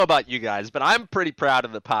about you guys, but I'm pretty proud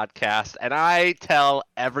of the podcast, and I tell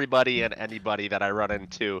everybody and anybody that I run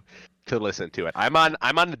into to listen to it. I'm on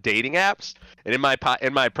the dating apps, and in my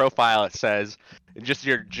profile it says, just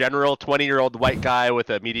your general 20-year-old white guy with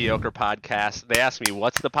a mediocre podcast. They ask me,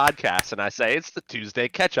 what's the podcast? And I say, it's the Tuesday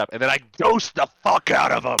Catch-Up. And then I ghost the fuck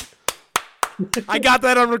out of them. I got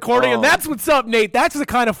that on recording, and that's what's up, Nate. That's the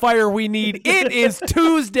kind of fire we need. It is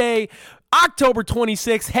Tuesday, October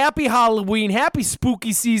 26th. Happy Halloween. Happy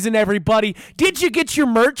spooky season, everybody. Did you get your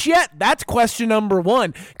merch yet? That's question number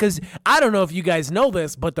one. Because I don't know if you guys know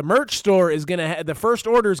this, but the merch store is going to the first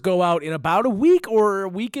orders go out in about a week or a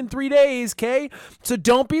week and 3 days, okay? So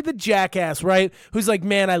don't be the jackass, right? Who's like,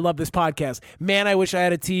 man, I love this podcast. Man, I wish I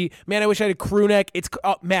had a tee. Man, I wish I had a crew neck. It's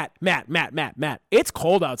Matt. It's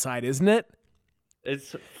cold outside, isn't it?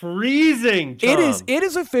 It's freezing, Tom. It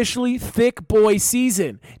is officially thick boy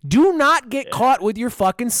season. Do not get caught with your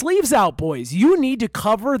fucking sleeves out, boys. You need to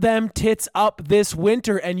cover them tits up this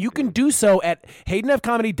winter, and you can do so at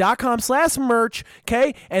HaydenFComedy.com/merch,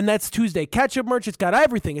 okay? And that's Tuesday Catch-Up merch. It's got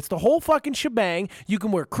everything. It's the whole fucking shebang. You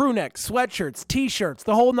can wear crew necks, sweatshirts, t-shirts,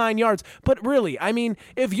 the whole 9 yards. But really, I mean,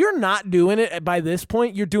 if you're not doing it by this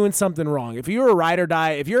point, you're doing something wrong. If you're a ride or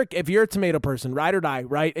die, if you're a tomato person, ride or die,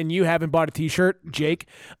 right, and you haven't bought a t-shirt, Jake,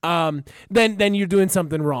 then you're doing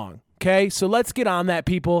something wrong. Okay, so let's get on that,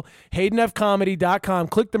 people. HaydenFComedy.com.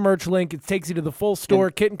 Click the merch link. It takes you to the full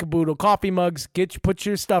store, kit and caboodle, coffee mugs. Put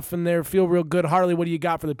your stuff in there. Feel real good. Harley, what do you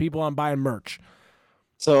got for the people on buying merch?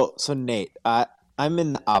 So Nate, I'm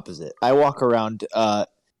in the opposite. I walk around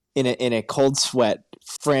in a cold sweat,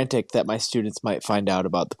 frantic that my students might find out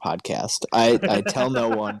about the podcast. I tell no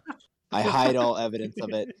one. I hide all evidence of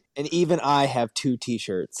it. And even I have 2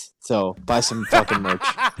 t-shirts. So buy some fucking merch.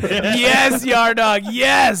 Yes, Yardog.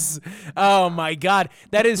 Yes. Oh my God.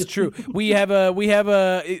 That is true. I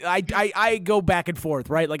go back and forth,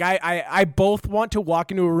 right? Like I both want to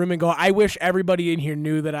walk into a room and go, I wish everybody in here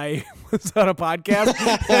knew that I was on a podcast.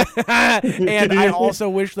 And I also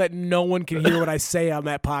wish that no one can hear what I say on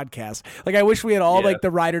that podcast. Like I wish we had all like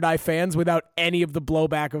the Ride or Die fans without any of the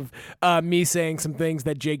blowback of me saying some things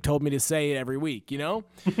that Jake told me to say every week, you know?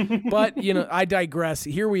 But, I digress.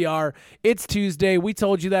 Here we are. It's Tuesday. We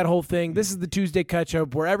told you that whole thing. This is the Tuesday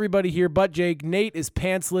Catch-Up where everybody here but Jake, Nate, is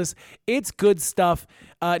pantsless. It's good stuff.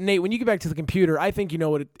 Nate, when you get back to the computer, I think you know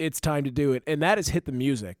what it's time to do it, and that is hit the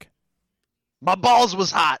music. My balls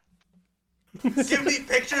was hot. Give me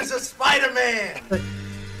pictures of Spider-Man.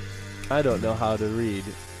 I don't know how to read.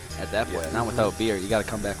 At that point, not without beer. You got to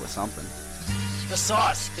come back with something. The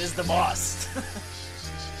sauce is the boss.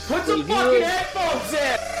 Put some fucking headphones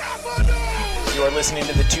in! You are listening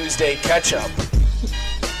to the Tuesday Catch-Up.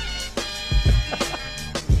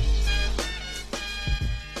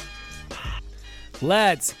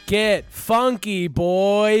 Let's get funky,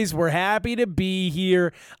 boys. We're happy to be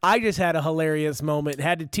here. I just had a hilarious moment.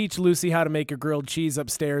 Had to teach Lucy how to make a grilled cheese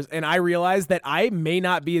upstairs, and I realized that I may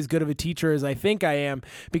not be as good of a teacher as I think I am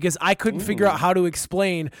because I couldn't figure out how to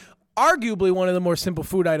explain arguably one of the more simple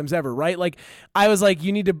food items ever, right? Like, I was like,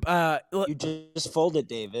 you need to... you just fold it,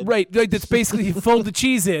 David. Right, like that's basically you fold the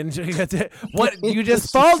cheese in. What you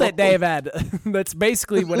just fold it, David. That's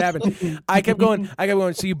basically what happened. I kept going.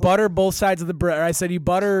 So you butter both sides of the bread. Or I said you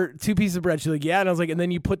butter 2 pieces of bread. She's like, yeah. And I was like, and then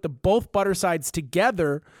you put the both butter sides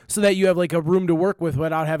together so that you have like a room to work with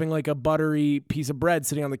without having like a buttery piece of bread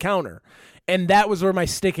sitting on the counter. And that was where my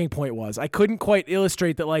sticking point was. I couldn't quite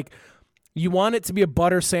illustrate that like, you want it to be a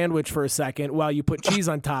butter sandwich for a second while you put cheese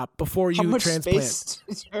on top before you transplant. How much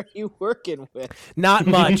space are you working with? Not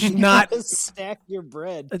much. Not stack your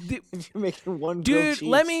bread if you're making one. Dude, cheese.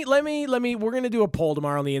 let me. We're gonna do a poll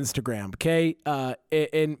tomorrow on the Instagram, okay?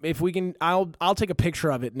 And if we can, I'll take a picture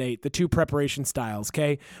of it, Nate. The 2 preparation styles,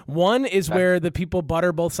 okay? One is where the people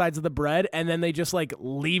butter both sides of the bread and then they just like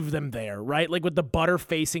leave them there, right? Like with the butter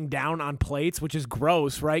facing down on plates, which is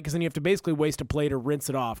gross, right? Because then you have to basically waste a plate or rinse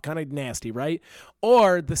it off. Kind of nasty. Right?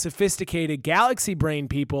 Or the sophisticated galaxy brain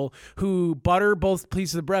people who butter both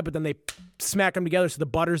pieces of bread, but then they smack them together so the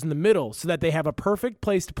butter's in the middle so that they have a perfect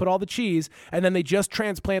place to put all the cheese, and then they just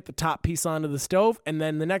transplant the top piece onto the stove and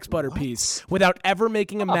then the next butter piece without ever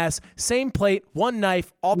making a mess. Same plate, 1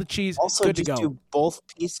 knife, all the cheese, also good to just go. Do both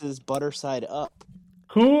pieces butter side up.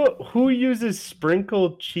 Who uses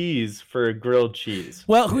sprinkled cheese for a grilled cheese?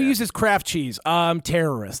 Well, who uses Kraft cheese?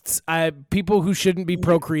 Terrorists. People who shouldn't be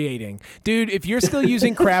procreating. Dude, if you're still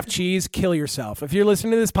using Kraft cheese, kill yourself. If you're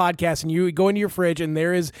listening to this podcast and you go into your fridge and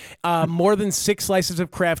there is more than 6 slices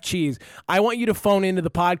of Kraft cheese, I want you to phone into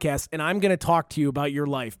the podcast and I'm going to talk to you about your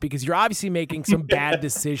life because you're obviously making some bad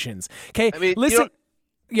decisions. Okay, I mean, listen.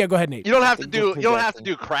 Yeah, go ahead, Nate. You don't have to Just do you don't have to projecting.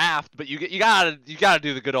 do craft, but you gotta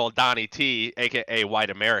do the good old Donnie T, aka White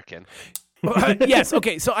American. Yes.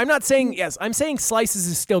 Okay. So I'm not saying yes. I'm saying slices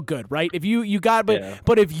is still good, right? If you got,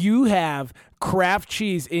 but if you have Kraft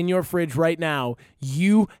cheese in your fridge right now,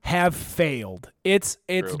 you have failed. It's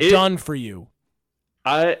True. done for you.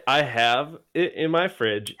 I have it in my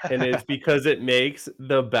fridge, and it's because it makes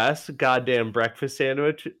the best goddamn breakfast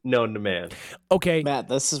sandwich known to man. Okay. Matt,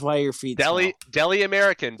 this is why your feet Deli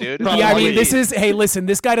American, dude. Yeah, I mean, Please. hey, listen,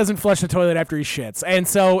 this guy doesn't flush the toilet after he shits. And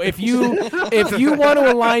so if you want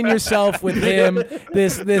to align yourself with him,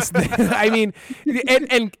 this I mean,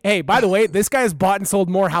 and hey, by the way, this guy has bought and sold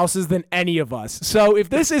more houses than any of us. So if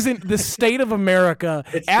this isn't the state of America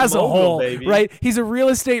It's as a mogul, whole, baby. right? He's a real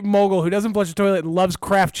estate mogul who doesn't flush the toilet and loves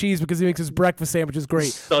Kraft cheese because he makes his breakfast sandwiches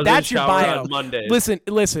great. Doesn't That's your shower bio. on Mondays. Listen,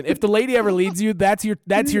 if the lady ever leads you, that's your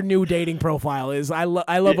new dating profile is I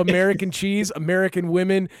love American cheese, American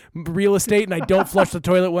women, real estate, and I don't flush the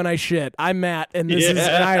toilet when I shit. I'm Matt, and and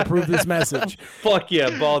I approve this message. Fuck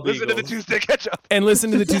yeah, bald Listen to the eagles. Tuesday Ketchup. And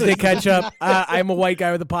listen to the Tuesday Catch Up. I'm a white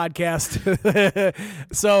guy with a podcast.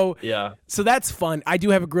 So that's fun. I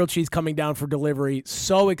do have a grilled cheese coming down for delivery.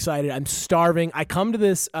 So excited. I'm starving. I come to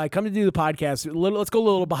do the podcast. Let's go a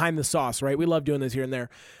little behind the sauce, right? We love doing this here and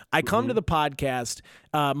there. I come to the podcast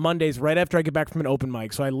Mondays right after I get back from an open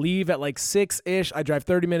mic. So I leave at like 6-ish. I drive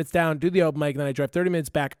 30 minutes down, do the open mic, then I drive 30 minutes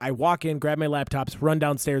back. I walk in, grab my laptops, run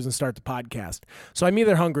downstairs, and start the podcast. So I'm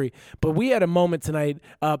either hungry, but we had a moment tonight.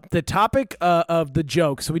 The topic of the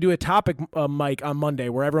joke. So we do a topic mic on Monday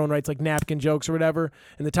where everyone writes like napkin jokes or whatever.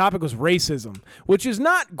 And the topic was racism, which is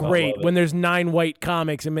not great when there's 9 white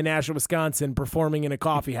comics in Menasha, Wisconsin performing in a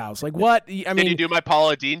coffee house. Like what? I mean, Did you do my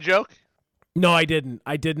Paula Dean joke? no, I didn't.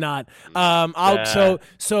 I did not.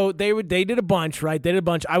 So they did a bunch, right? They did a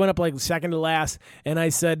bunch. I went up like second to last, and I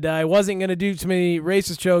said I wasn't gonna do too many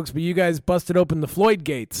racist jokes, but you guys busted open the Floyd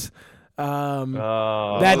gates. Yeah,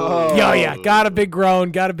 got a big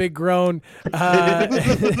groan. And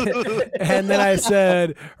then I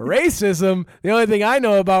said, racism. The only thing I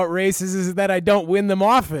know about races is that I don't win them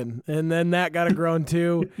often. And then that got a groan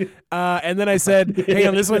too. And then I said, hey,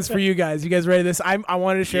 this one's for you guys. You guys ready for this? I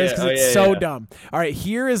wanted to share this because it's so dumb. All right,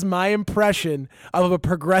 here is my impression of a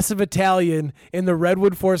progressive Italian in the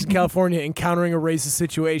Redwood Forest in California encountering a racist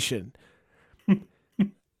situation.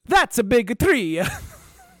 That's a big tree.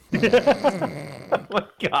 Oh my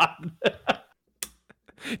god.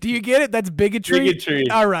 Do you get it? That's bigotry. Bigotry.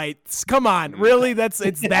 All right, come on, really? It's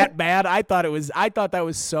that bad? I thought that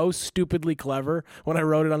was so stupidly clever when I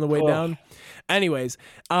wrote it on the way down. Anyways,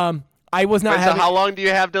 I was not. So how long do you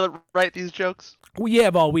have to write these jokes? We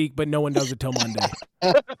have all week, but no one does it till Monday.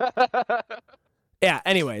 Yeah.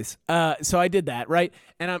 Anyways, so I did that, right,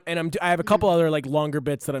 and I have a couple other like longer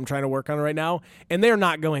bits that I'm trying to work on right now, and they're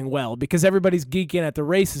not going well because everybody's geeking at the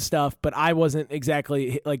racist stuff, but I wasn't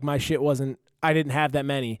exactly like my shit wasn't. I didn't have that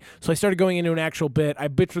many, so I started going into an actual bit. I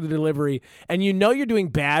bit for the delivery, and you're doing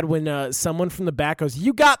bad when someone from the back goes,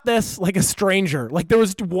 "You got this," like a stranger. Like there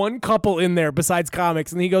was one couple in there besides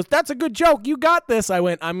comics, and he goes, "That's a good joke. You got this." I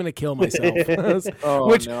went, "I'm gonna kill myself,"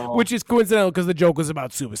 which is coincidental because the joke was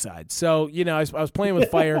about suicide. So I was playing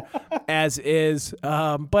with fire, as is.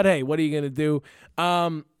 But hey, what are you gonna do?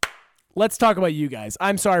 Let's talk about you guys.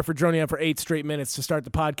 I'm sorry for droning on for 8 straight minutes to start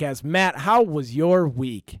the podcast. Matt, how was your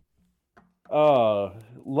week? Oh,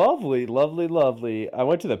 lovely, lovely, lovely. I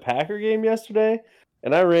went to the Packer game yesterday,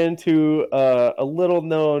 and I ran into a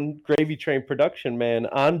little-known Gravy Train production man,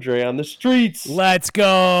 Andre, on the streets. Let's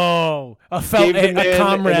go. A Gave the man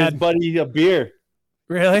comrade. and his buddy a beer.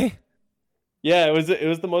 Really? Yeah, it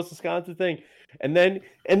was the most Wisconsin thing. And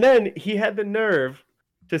then he had the nerve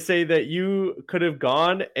to say that you could have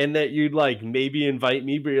gone and that you'd like maybe invite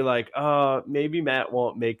me, but you're like, maybe Matt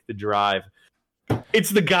won't make the drive. It's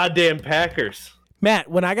the goddamn Packers. Matt,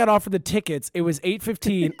 when I got offered the tickets, it was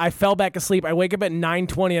 8:15. I fell back asleep. I wake up at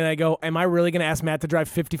 9:20 and I go, am I really going to ask Matt to drive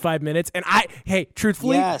 55 minutes? And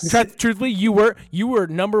truthfully, you were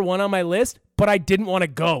number one on my list, but I didn't want to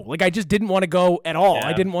go. Like I just didn't want to go at all. Yeah.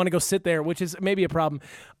 I didn't want to go sit there, which is maybe a problem.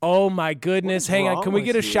 Oh my goodness. Hang on. Can we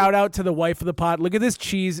get a shout out to the wife of the pod? Look at this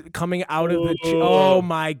cheese coming out of the oh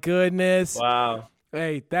my goodness. Wow.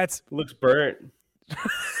 Hey, Looks burnt.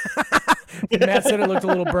 Matt said it looked a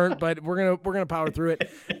little burnt, but we're gonna power through it.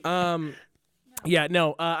 Yeah,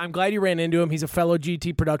 no, I'm glad you ran into him. He's a fellow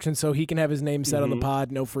GT production, so he can have his name said on the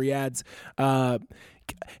pod. No free ads.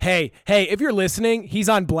 Hey, if you're listening, he's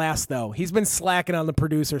on blast though. He's been slacking on the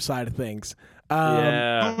producer side of things.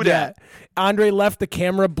 Yeah. Who dat? Andre left the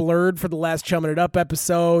camera blurred for the last Chumming It Up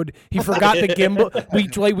episode. He forgot the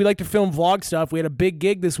gimbal. We like to film vlog stuff. We had a big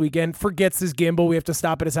gig this weekend. Forgets his gimbal. We have to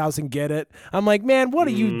stop at his house and get it. I'm like, man, what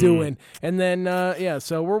are you doing? And then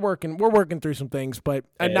so we're working through some things, but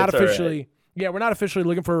Hey, not it's all right. officially. Yeah, we're not officially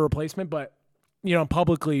looking for a replacement, but I'm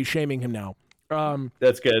publicly shaming him now.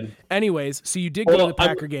 That's good. Anyways, so you did go to Well, the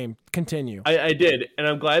Packer game. Continue. I did, and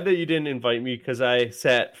I'm glad that you didn't invite me because I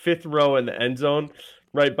sat 5th row in the end zone,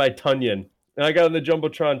 right by Tunyon, and I got on the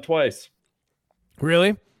jumbotron twice.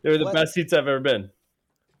 Really? They were the What? best seats I've ever been.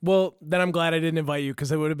 Well, then I'm glad I didn't invite you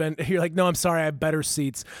because it would have been. You're like, no, I'm sorry, I have better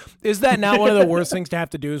seats. Is that not one of the worst things to have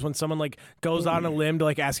to do? Is when someone like goes on a limb to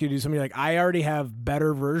like ask you to do something, you're like, I already have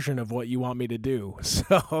better version of what you want me to do.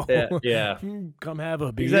 So Yeah. come have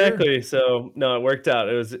a beer. Exactly. So no, it worked out.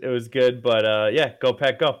 It was good, but yeah, go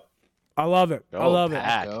Pack, go. I love it. I Go love it.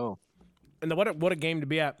 Pack. Go. And what a game to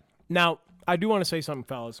be at. Now, I do want to say something,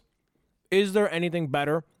 fellas. Is there anything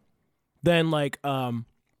better than like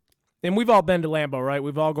and we've all been to Lambeau, right?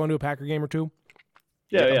 We've all gone to a Packer game or two.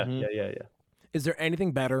 Yeah. Is there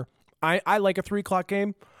anything better? I like a 3:00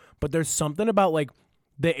 game, but there's something about like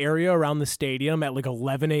the area around the stadium at like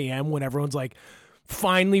 11 a.m. when everyone's like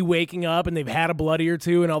finally waking up and they've had a bloody or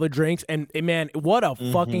two and all the drinks. And man, what a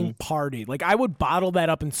fucking party. Like I would bottle that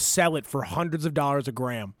up and sell it for hundreds of dollars a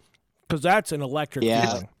gram because that's an electric Yeah.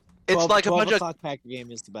 feeling. It's 12 like a bunch of o'clock Packer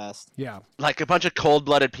game is the best. Yeah.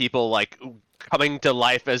 cold-blooded people like coming to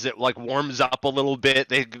life as it like warms up a little bit.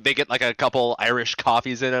 They get like a couple Irish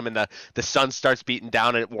coffees in them, and the sun starts beating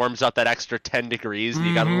down, and it warms up that extra 10 degrees, and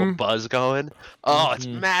you got a little buzz going. Oh, it's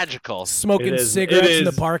magical. Smoking It is. cigarettes It in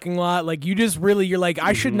the is. parking lot. Like you just really, you're like,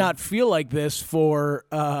 I should not feel like this for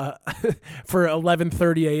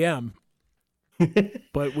 11:30 a.m.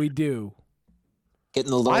 But we do.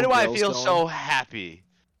 Getting the little Why do I girls feel going. so happy?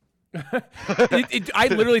 I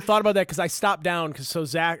literally thought about that because I stopped down because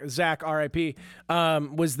Zach R.I.P.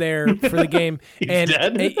 Was there for the game. and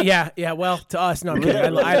dead? Yeah. Well, to us, no, I'm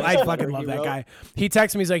kidding. I fucking love that Hero. guy. He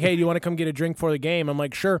texted me. He's like, "Hey, do you want to come get a drink for the game?" I'm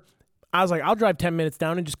like, "Sure." I was like, "I'll drive 10 minutes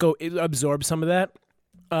down and just go absorb some of that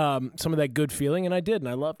good feeling," and I did, and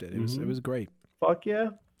I loved it. It was great. Fuck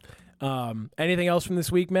yeah. Anything else from this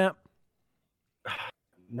week, Matt?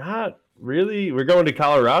 Not really. We're going to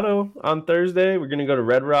Colorado on Thursday. We're gonna go to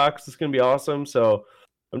Red Rocks. It's gonna be awesome. So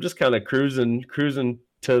I'm just kind of cruising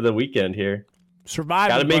to the weekend here. Survive.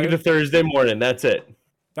 Got to make it to Thursday morning. That's it.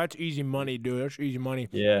 That's easy money, dude. That's easy money.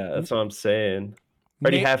 Yeah, that's what I'm saying.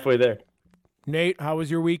 Already Nate, halfway there. Nate, how was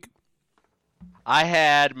your week? I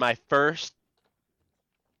had my first.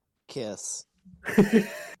 Kiss.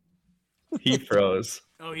 He froze.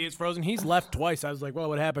 Oh, he is frozen. He's left twice. I was like, well,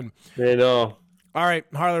 what happened? I know. All right,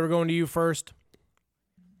 Harley, we're going to you first.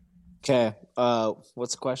 Okay.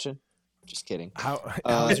 What's the question? Just kidding. How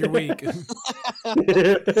was your week?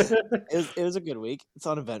 It was a good week. It's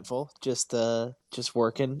uneventful. Just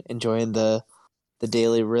working, enjoying the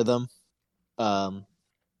daily rhythm.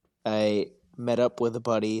 I met up with a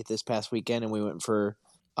buddy this past weekend and we went for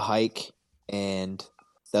a hike, and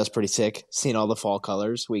that was pretty sick. Seeing all the fall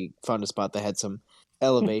colors. We found a spot that had some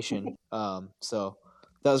elevation. So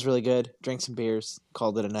that was really good. Drank some beers,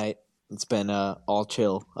 called it a night. It's been all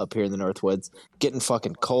chill up here in the Northwoods. Getting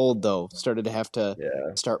fucking cold though. Started to have to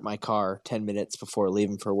Yeah. start my car 10 minutes before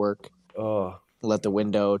leaving for work. Oh. Let the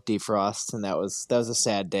window defrost, and that was a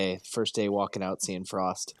sad day. First day walking out seeing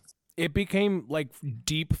frost. It became like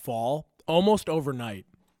deep fall almost overnight.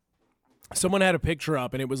 Someone had a picture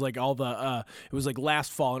up, and it was like all the it was like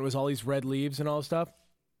last fall, and it was all these red leaves and all this stuff.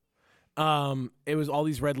 It was all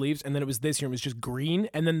these red leaves, and then it was this year, it was just green.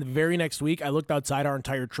 And then the very next week, I looked outside, our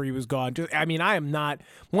entire tree was gone. I mean, I am not.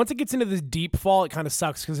 Once it gets into this deep fall, it kind of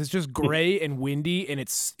sucks because it's just gray and windy, and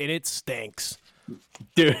it stinks.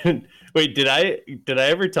 Dude, wait, did I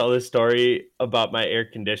ever tell this story about my air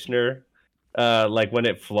conditioner? Like when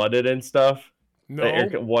it flooded and stuff? No,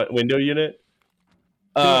 What window unit?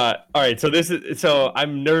 All right, so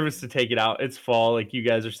I'm nervous to take it out. It's fall, like you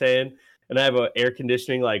guys are saying, and I have an air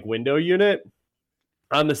conditioning like window unit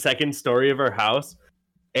on the second story of our house,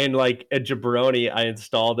 and like a jabroni, I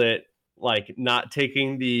installed it like not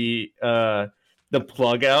taking the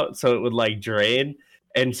plug out so it would like drain,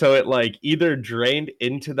 and so it like either drained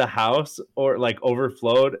into the house or like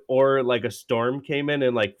overflowed, or like a storm came in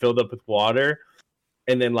and like filled up with water,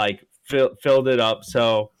 and then like filled it up.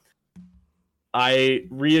 So I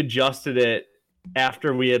readjusted it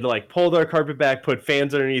after we had like pulled our carpet back, put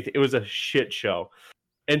fans underneath. It was a shit show.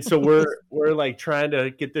 And so we're like trying to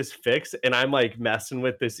get this fixed, and I'm like messing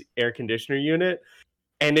with this air conditioner unit,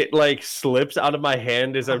 and it like slips out of my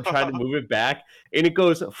hand as I'm trying to move it back, and it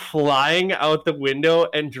goes flying out the window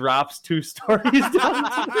and drops 2 stories down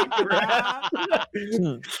to the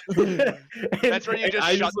ground. That's where you And just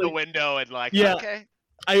I shut the like, window and like, Yeah. okay.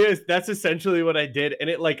 That's essentially what I did, and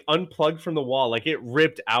it like unplugged from the wall, like it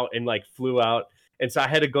ripped out and like flew out, and so I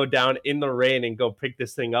had to go down in the rain and go pick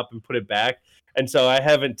this thing up and put it back, and so I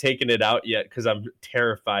haven't taken it out yet because I'm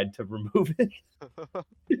terrified to remove it.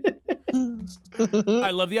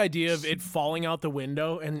 I love the idea of it falling out the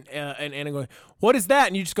window and Anna going, "What is that?"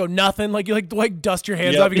 And you just go, "Nothing." Like you like dust your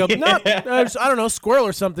hands Yep. off. You go, "No, I don't know, squirrel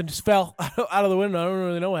or something just fell out of the window. I don't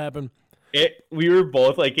really know what happened." We were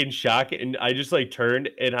both like in shock, and I just like turned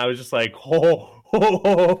and I was just like, oh,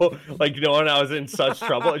 like knowing I was in such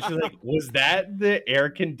trouble. And she's like, "Was that the air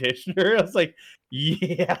conditioner?" I was like,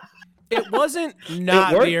 "Yeah, It wasn't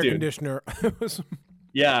not worked, the air dude. conditioner. It was,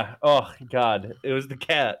 yeah." Oh God, it was the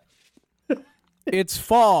cat. it's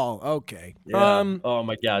fall. Okay. Yeah. Oh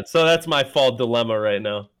my God. So that's my fall dilemma right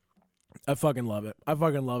now. I fucking love it. I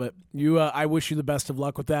fucking love it. You, I wish you the best of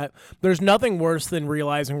luck with that. There's nothing worse than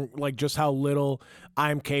realizing like just how little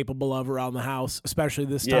I'm capable of around the house, especially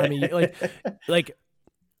this time of year. Like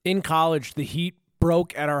in college, the heat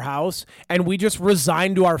broke at our house, and we just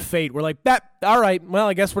resigned to our fate. We're like, all right, well,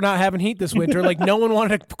 I guess we're not having heat this winter. Like no one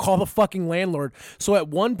wanted to call the fucking landlord. So at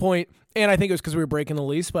one point, and I think it was because we were breaking the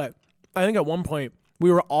lease, but I think at one point,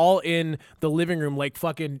 we were all in the living room like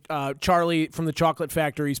fucking Charlie from the Chocolate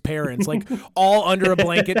Factory's parents, like all under a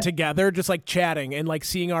blanket together, just like chatting and like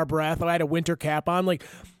seeing our breath. I had a winter cap on. Like,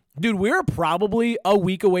 dude, we were probably a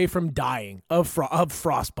week away from dying of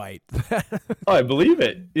frostbite. Oh, I believe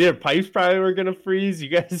it. Yeah, pipes probably were gonna freeze. You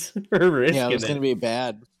guys were risking Yeah, it was it. going to be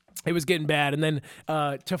bad. It was getting bad. And then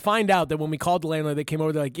to find out that when we called the landlord, they came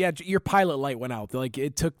over, they're like, yeah, your pilot light went out. They're like,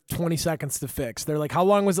 it took 20 seconds to fix. They're like, how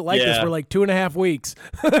long was it like this? Yeah. We're like 2.5 weeks.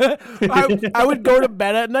 I would go to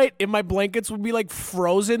bed at night and my blankets would be like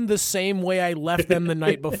frozen the same way I left them the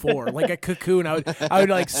night before, like a cocoon. I would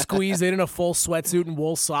like squeeze in a full sweatsuit and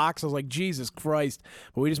wool socks. I was like, Jesus Christ.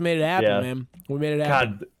 But we just made it happen, Yeah. man. We made it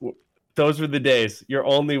happen. God, those were the days. Your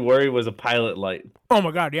only worry was a pilot light. Oh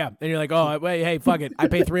my God, yeah. And you're like, oh, wait, hey, fuck it. I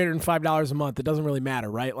pay $305 a month. It doesn't really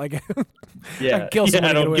matter, right? Like, I Yeah, can kill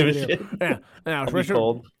someone. I to don't get away give a with it. shit. Yeah, yeah. I'll be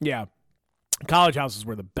cold. Yeah. College houses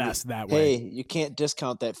were the best that way. Hey, you can't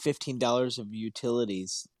discount that $15 of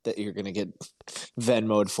utilities that you're going to get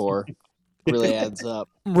Venmo'd for. Really adds up.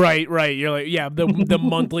 Right. You're like, yeah, the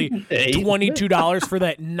monthly $22 for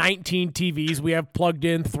that 19 TVs we have plugged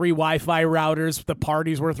in, 3 Wi-Fi routers, the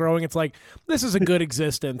parties we're throwing. It's like, this is a good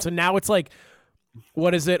existence. And now it's like,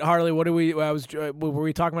 what is it, Harley? What were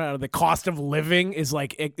we talking about? The cost of living is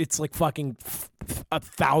like, it's like fucking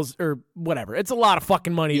 $1,000 or whatever. It's a lot of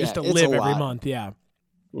fucking money just to it's live a every lot. month. Yeah.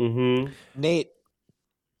 Mm-hmm. Nate,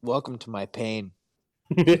 welcome to my pain.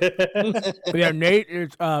 But yeah, Nate is,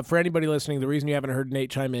 for anybody listening, the reason you haven't heard Nate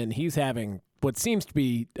chime in, he's having what seems to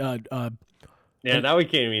be Yeah, now we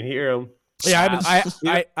can't even hear him. yeah,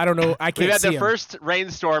 I don't know. I can't We've had see the him. first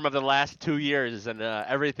rainstorm of the last 2 years, and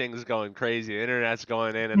everything's going crazy. The internet's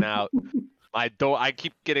going in and out. I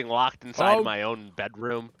keep getting locked inside Oh. my own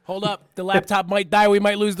bedroom. Hold up. The laptop might die. We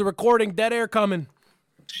might lose the recording. Dead air coming.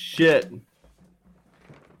 Shit.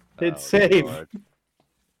 It's Oh, safe. Lord.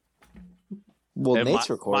 Well, And Nate's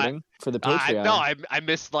my- recording for the Patreon. No, I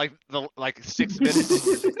missed like 6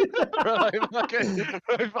 minutes for my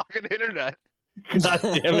fucking internet. God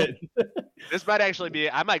damn it. This might actually be.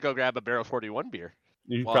 I might go grab a Barrel 41 beer.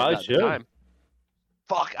 You while I've probably got the should. time.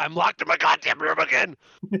 Fuck! I'm locked in my goddamn room again.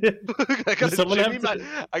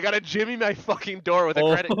 I gotta jimmy my fucking door with a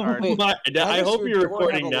Oh, credit card. Wait, my- How I does hope your you're door have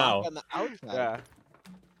recording a now. lock on the outside? Yeah.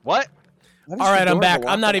 What? How does All your right, I'm door have back. a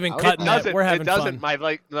lock I'm not on the even outside? cutting that. Doesn't, We're having it doesn't.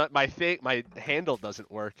 fun. My handle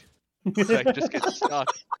doesn't work. I just get stuck.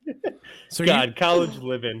 So God, college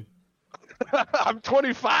living. I'm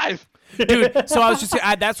 25. dude. So I was just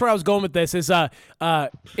that's where I was going with this. Is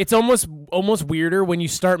it's almost weirder when you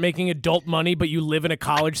start making adult money, but you live in a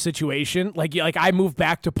college situation. Like I moved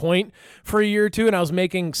back to Point for a year or two, and I was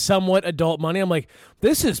making somewhat adult money. I'm like,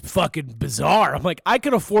 this is fucking bizarre. I'm like, I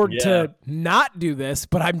could afford to not do this,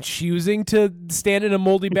 but I'm choosing to stand in a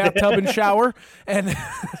moldy bathtub and shower. And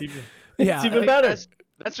yeah, It's even better.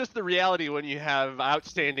 That's just the reality when you have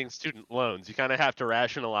outstanding student loans. You kind of have to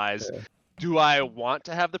rationalize. Do I want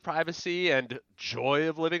to have the privacy and joy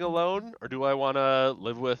of living alone, or do I want to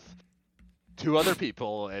live with 2 other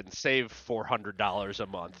people and save $400 a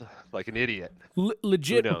month like an idiot?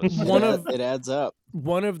 legit. Who knows? It adds up.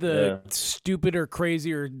 One of the stupid or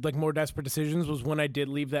crazy or like more desperate decisions was when I did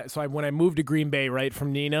leave that. So when I moved to Green Bay, right,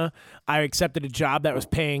 from Nina, I accepted a job that was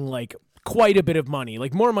paying like quite a bit of money,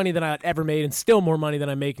 like more money than I ever made and still more money than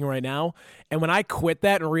I'm making right now. And when I quit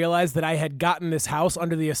that and realized that I had gotten this house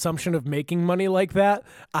under the assumption of making money like that,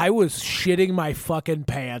 I was shitting my fucking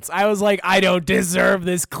pants. I was like, I don't deserve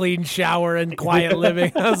this clean shower and quiet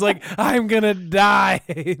living. I was like, I'm going to die.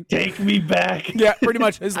 Take me back. Yeah, pretty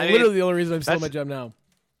much. It's I mean, literally the only reason I'm still in my that's- job now.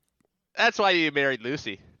 That's why you married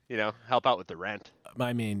Lucy. You know, help out with the rent.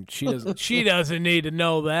 I mean, she doesn't. She doesn't need to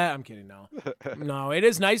know that. I'm kidding. No. It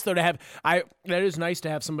is nice though to have. That is nice to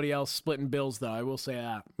have somebody else splitting bills though. I will say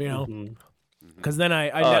that. You know, because then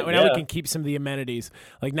now we yeah. can keep some of the amenities.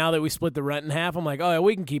 Like now that we split the rent in half, I'm like, oh, yeah,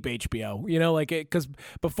 we can keep HBO. You know, like it because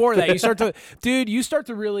before that you start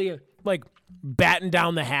to really like batten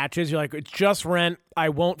down the hatches. You're like, it's just rent. I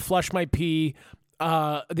won't flush my pee.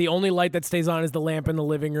 The only light that stays on is the lamp in the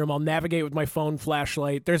living room. I'll navigate with my phone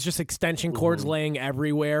flashlight. There's just extension cords laying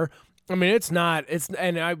everywhere. I mean,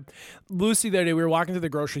 Lucy the other day, we were walking through the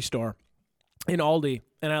grocery store in Aldi,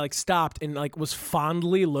 and I like stopped and like was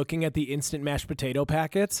fondly looking at the instant mashed potato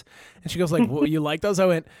packets. And she goes like, well, you like those? I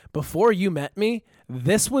went, before you met me,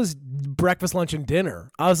 this was breakfast, lunch, and dinner.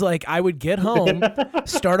 I was like, I would get home,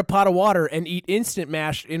 start a pot of water, and eat instant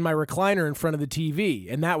mash in my recliner in front of the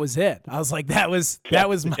TV, and that was it. I was like, that was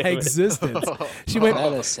my existence. She went,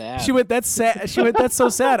 That is sad. She went, that's sad. She went, that's so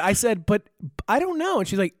sad. I said, but I don't know. And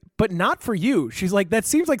she's like, but not for you. She's like, that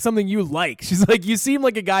seems like something you like. She's like, you seem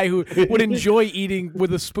like a guy who would enjoy eating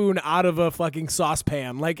with a spoon out of a fucking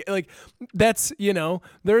saucepan. Like that's, you know,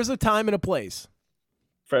 there's a time and a place.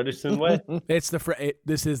 Fredericton way. This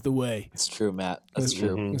is the way. It's true, Matt. That's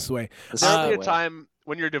true. This is the way. This There'll is be the a way. time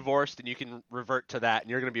when you're divorced and you can revert to that,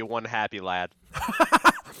 and you're gonna be one happy lad.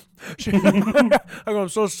 I'm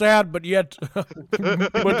so sad, but yet,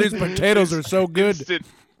 but these potatoes are so good. Instant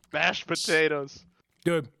mashed potatoes.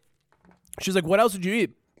 Dude. She's like, what else did you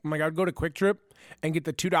eat? I'm like, I'd go to Quick Trip and get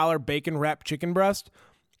the $2 bacon wrapped chicken breast.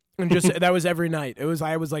 And just that was every night. I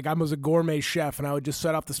was a gourmet chef, and I would just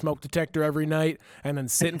set off the smoke detector every night and then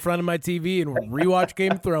sit in front of my TV and rewatch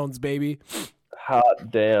Game of Thrones, baby. Hot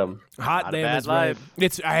damn. Hot Not a damn bad is right. life.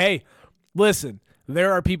 It's hey, listen,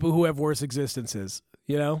 there are people who have worse existences,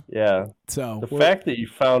 you know? Yeah. So The fact that you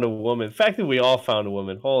found a woman, the fact that we all found a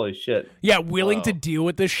woman, holy shit. yeah, willing Whoa. to deal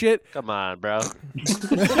with this shit. Come on, bro.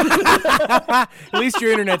 At least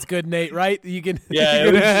your internet's good, Nate, right? You can Yeah,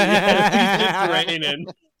 you can- at least it's raining.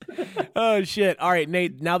 Oh shit. All right,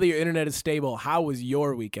 Nate, now that your internet is stable, how was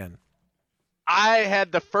your weekend? I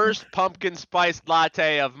had the first pumpkin spice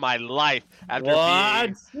latte of my life after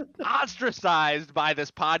What? being ostracized by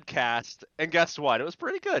this podcast, and guess what? It was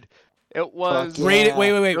pretty good. It was. Fuck Rate it. Yeah.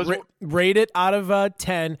 Wait. It was- Rate it out of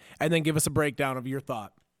 10, and then give us a breakdown of your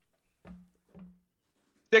thought.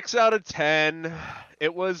 6 out of 10.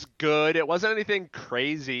 It was good. It wasn't anything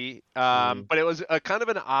crazy, but it was a kind of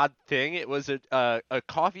an odd thing. It was a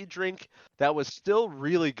coffee drink that was still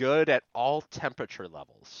really good at all temperature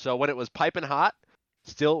levels. So when it was piping hot,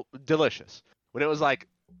 still delicious. When it was like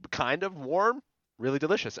kind of warm, really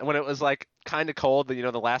delicious. And when it was like kind of cold, the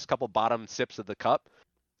last couple bottom sips of the cup,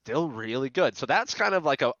 still really good. So that's kind of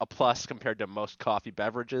like a plus compared to most coffee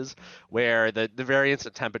beverages, where the variance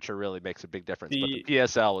in temperature really makes a big difference. But the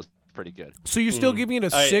PSL was pretty good. So you're still giving it a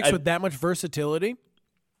 6 I- with that much versatility?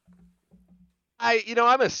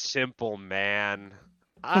 I'm a simple man.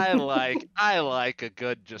 I like a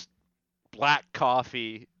good just black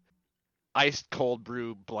coffee, iced cold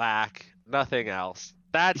brew black, nothing else.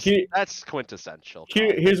 That's quintessential.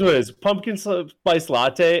 Here's what it is. Pumpkin spice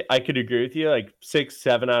latte, I could agree with you, like 6,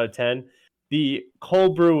 7 out of 10. The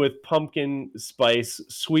cold brew with pumpkin spice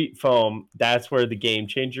sweet foam, that's where the game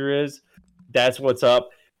changer is. That's what's up.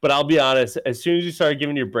 But I'll be honest, as soon as you started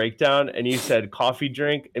giving your breakdown and you said coffee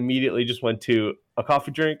drink, immediately just went to a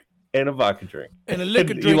coffee drink and a vodka drink. And a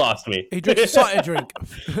liquor You drink. lost me. He drinks a saute drink.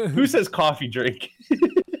 Who says coffee drink?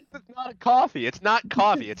 It's not a coffee. It's not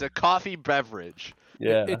coffee. It's a coffee beverage.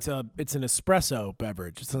 Yeah. It's an espresso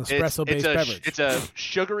beverage. It's an espresso based beverage. It's a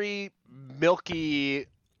sugary, milky,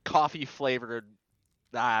 coffee flavored.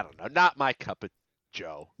 I don't know. Not my cup of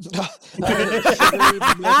Joe. Sugary,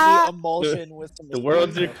 milky emulsion with some The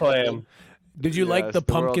world's your clam. Did you like Yes, the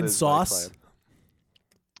the world pumpkin is my sauce? clam.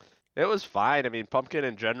 It was fine. I mean, pumpkin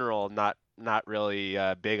in general, not really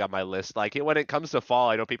big on my list. Like when it comes to fall,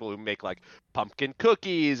 I know people who make like pumpkin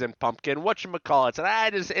cookies and pumpkin whatchamacallits,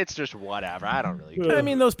 and it's just whatever. I don't really care. I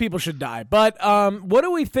mean, those people should die. But what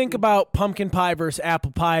do we think about pumpkin pie versus apple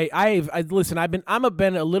pie? Listen. I've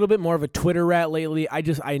been a little bit more of a Twitter rat lately. I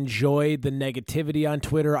enjoy the negativity on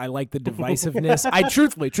Twitter. I like the divisiveness. I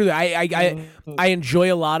truthfully, I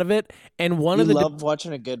enjoy a lot of it. And one You of the love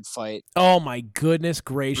watching a good fight. oh my goodness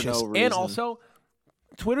gracious, no and reason. also.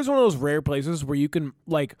 Twitter's one of those rare places where you can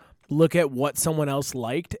like look at what someone else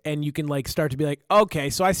liked and you can like start to be like, okay,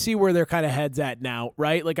 so I see where their kind of head's at now,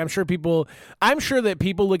 right? Like I'm sure that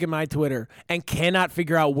people look at my Twitter and cannot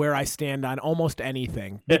figure out where I stand on almost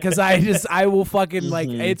anything because I will fucking like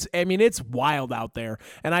it's wild out there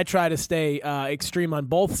and I try to stay extreme on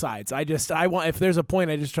both sides. If there's a point,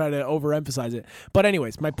 I just try to overemphasize it. But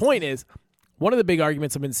anyways, my point is one of the big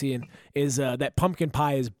arguments I've been seeing is that pumpkin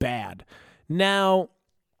pie is bad. Now,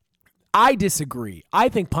 I disagree. I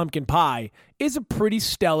think pumpkin pie is a pretty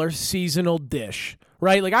stellar seasonal dish,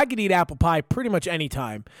 right? Like I could eat apple pie pretty much any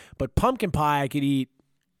time, but pumpkin pie I could eat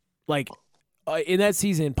like in that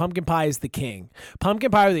season. Pumpkin pie is the king.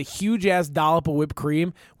 Pumpkin pie with a huge ass dollop of whipped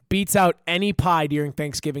cream beats out any pie during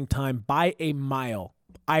Thanksgiving time by a mile.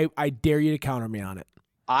 I dare you to counter me on it.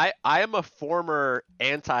 I am a former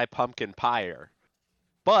anti-pumpkin pieer,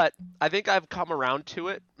 but I think I've come around to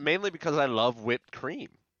it mainly because I love whipped cream.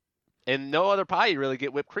 And no other pie you really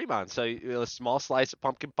get whipped cream on. So a small slice of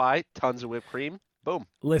pumpkin pie, tons of whipped cream, boom.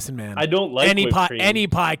 Listen, man. I don't like any whipped pie. cream. Any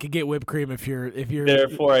pie could get whipped cream if you're.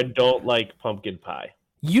 Therefore, I don't like pumpkin pie.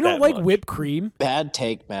 You don't that like much. whipped cream? Bad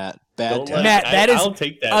take, Matt. Bad Don't take. like- Matt, that is I'll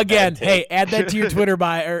take that. again. bad take. Hey, add that to your Twitter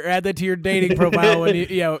bio or add that to your dating profile. When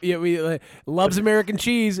we loves American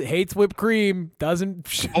cheese, hates whipped cream, doesn't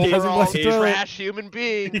Overall, flush the toilet. trash human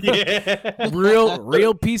being. Yeah.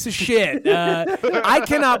 real piece of shit. I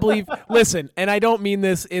cannot believe. Listen, and I don't mean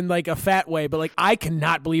this in like a fat way, but like I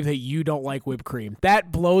cannot believe that you don't like whipped cream.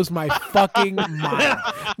 That blows my fucking mind.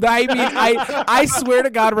 I mean, I swear to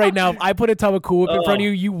God, right now, if I put a tub of Cool Whip in front of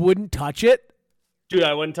you, you wouldn't touch it. Dude,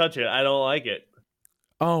 I wouldn't touch it. I don't like it.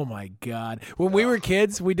 Oh my God! When we were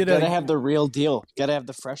kids, we did Gotta have the real deal. Gotta have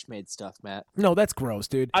the fresh made stuff, Matt. No, that's gross,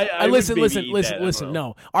 dude. I would listen. maybe eat that, I don't Listen. know.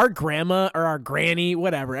 No, our grandma or our granny,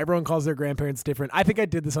 whatever. Everyone calls their grandparents different. I think I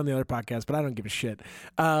did this on the other podcast, but I don't give a shit.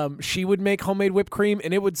 She would make homemade whipped cream,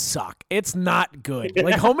 and it would suck. It's not good.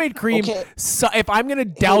 Like homemade cream. Okay. If I'm gonna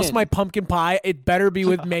douse Hayden. my pumpkin pie, it better be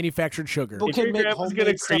with manufactured sugar. If your grandma's gonna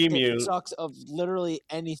homemade stuff cream that you- sucks of literally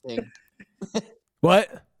anything.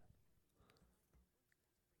 What?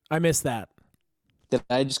 I missed that. Did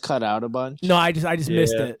I just cut out a bunch? No, I just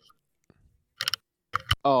missed Yeah. it.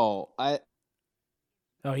 Oh,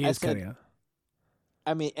 Oh, he I is said- cutting out.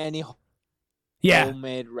 I mean, any Yeah.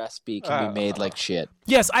 homemade recipe can be made like shit.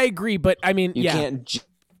 Yes, I agree, but I mean, You yeah. can't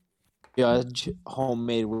judge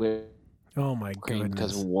homemade whipped Oh my cream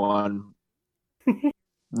because goodness. one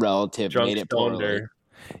relative Drunk made it poorly. stoner.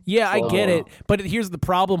 Yeah, I get Oh. it. But here's the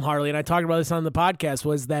problem, Harley, and I talked about this on the podcast,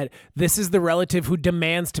 was that this is the relative who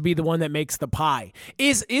demands to be the one that makes the pie.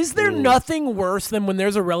 Is there nothing worse than when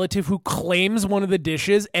there's a relative who claims one of the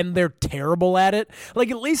dishes and they're terrible at it?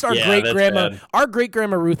 Like at least our Yeah, great that's grandma, bad. our great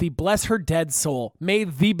grandma Ruthie, bless her dead soul,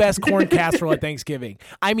 made the best corn casserole at Thanksgiving.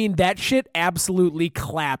 I mean, that shit absolutely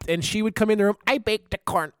clapped. And she would come in the room, I baked the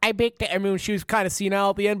corn. I baked it. I mean, she was kind of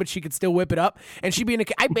senile at the end, but she could still whip it up. And she'd be in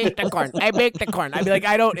I baked the corn. I baked the corn. I'd be like,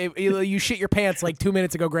 you shit your pants like 2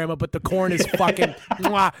 minutes ago, Grandma, but the corn is fucking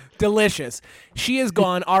mwah, delicious. She is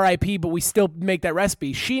gone, R.I.P., but we still make that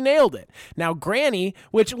recipe. She nailed it. Now, Granny,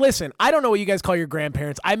 which, listen, I don't know what you guys call your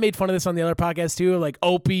grandparents. I made fun of this on the other podcast, too, like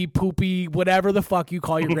Opie, Poopy, whatever the fuck you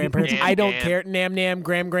call your grandparents. I don't care. Nam Nam,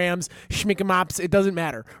 Grams, Schmickamops, it doesn't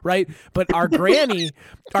matter, right? But our granny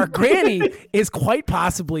is quite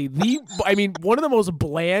possibly one of the most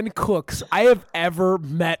bland cooks I have ever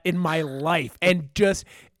met in my life, and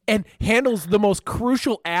handles the most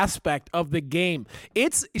crucial aspect of the game.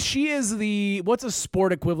 She is what's a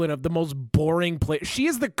sport equivalent of the most boring player. She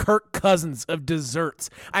is the Kirk Cousins of desserts.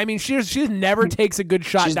 I mean, she never takes a good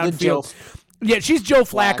shot She's the downfield. Yeah, she's Joe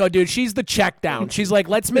Flacco, dude. She's the check down. She's like,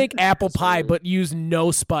 let's make apple pie, but use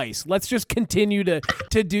no spice. Let's just continue to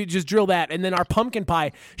drill that. And then our pumpkin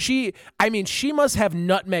pie, she must have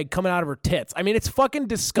nutmeg coming out of her tits. I mean, it's fucking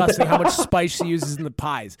disgusting how much spice she uses in the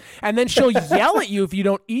pies. And then she'll yell at you if you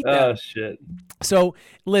don't eat them. Oh shit. So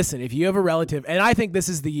listen, if you have a relative, and I think this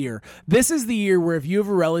is the year where if you have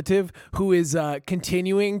a relative who is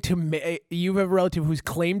continuing to, you have a relative who's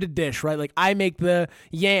claimed a dish, right? Like I make the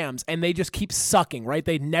yams and they just keep sucking, right?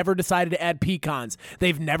 They never decided to add pecans.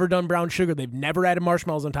 They've never done brown sugar. They've never added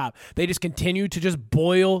marshmallows on top. They just continue to just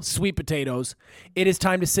boil sweet potatoes. It is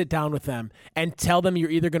time to sit down with them and tell them you're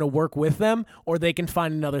either going to work with them or they can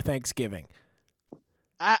find another Thanksgiving.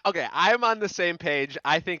 Okay, I'm on the same page.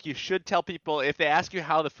 I think you should tell people if they ask you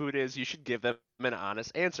how the food is, you should give them an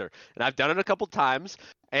honest answer. And I've done it a couple times,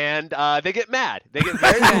 and they get mad. They get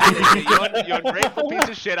very mad. They say, you ungrateful piece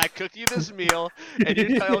of shit. I cooked you this meal, and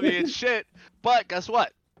you're telling me it's shit. But guess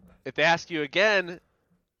what? If they ask you again,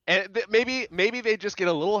 and maybe they just get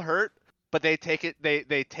a little hurt, but they take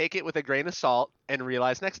it with a grain of salt and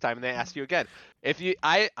realize next time and they ask you again.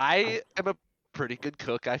 I am a pretty good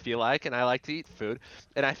cook, I feel like, and I like to eat food,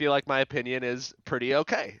 and I feel like my opinion is pretty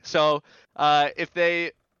okay. So if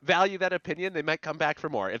they value that opinion, they might come back for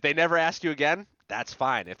more. If they never ask you again, that's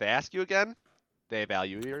fine. If they ask you again, they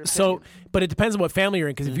value your opinion. So, but it depends on what family you're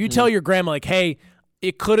in, because if you tell your grandma, like, hey,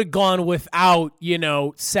 it could have gone without,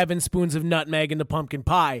 7 spoons of nutmeg in the pumpkin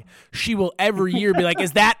pie, she will every year be like,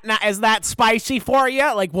 is that spicy for you?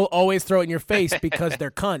 Like, we'll always throw it in your face because they're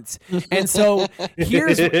cunts. And so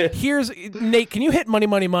here's Nate, can you hit money?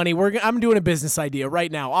 I'm doing a business idea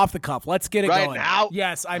right now, off the cuff. Let's get it right going. Now?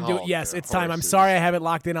 Yes, I'm doing. Yes, it's time. I'm sorry I have it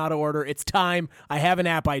locked in out of order. It's time. I have an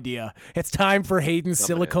app idea. It's time for Hayden's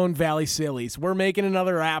Silicon Valley Sillies. We're making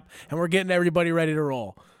another app, and we're getting everybody ready to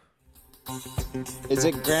roll. Is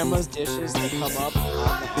it grandma's dishes that come up on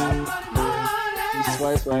the app? You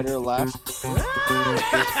swipe right or left?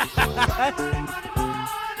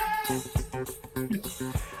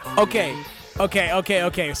 Okay.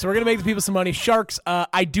 So we're gonna make the people some money. Sharks.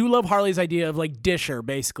 I do love Harley's idea of like Disher.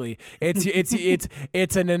 Basically,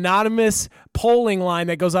 it's an anonymous polling line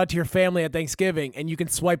that goes out to your family at Thanksgiving, and you can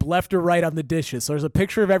swipe left or right on the dishes. So there's a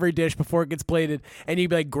picture of every dish before it gets plated, and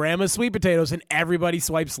you'd be like, "Grandma's sweet potatoes," and everybody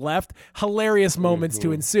swipes left. Hilarious moments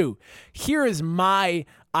to ensue. Here is my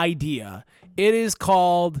idea. It is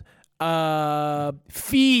called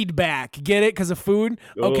feedback. Get it? Because of food.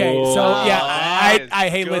 Okay, so yeah, I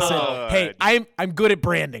hey, listen, hey, I'm good at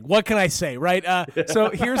branding. What can I say, right? So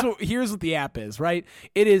here's what the app is, right?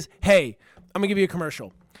 It is, hey, I'm gonna give you a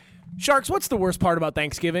commercial. Sharks, what's the worst part about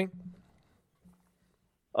Thanksgiving?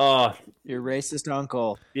 Your racist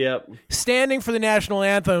uncle. Yep. Standing for the national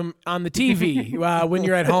anthem on the TV when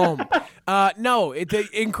you're at home. No, it's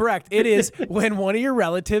incorrect. It is when one of your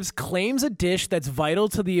relatives claims a dish that's vital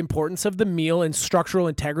to the importance of the meal and structural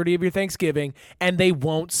integrity of your Thanksgiving, and they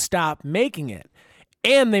won't stop making it.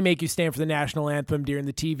 And they make you stand for the national anthem during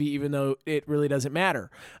the TV, even though it really doesn't matter.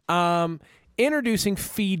 Introducing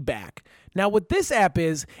feedback. Now, what this app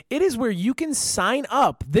is, it is where you can sign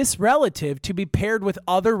up this relative to be paired with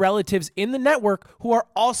other relatives in the network who are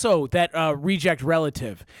also that reject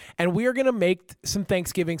relative. And we are going to make some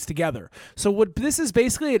Thanksgivings together. So what this is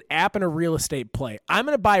basically an app and a real estate play. I'm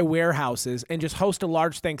going to buy warehouses and just host a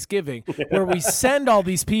large Thanksgiving where we send all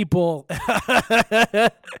these people. So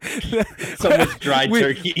much dry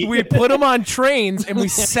turkey. We put them on trains and we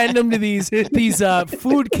send them to these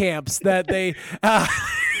food camps that they...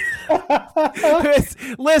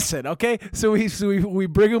 Listen, okay. So we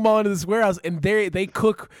bring them all into this warehouse, and they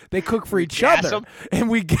cook for each other, and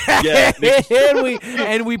we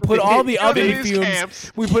and we put all the oven fumes.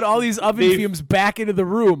 Camps. We put all these oven fumes back into the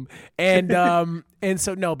room, and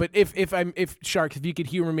so no. But if Sharks, if you could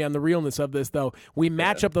humor me on the realness of this, though, we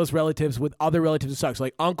match up those relatives with other relatives who suck. So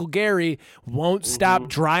like Uncle Gary won't stop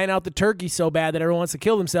drying out the turkey so bad that everyone wants to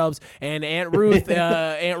kill themselves, and Aunt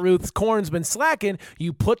Ruth's corn's been slacking.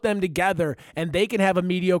 You put them together, and they can have a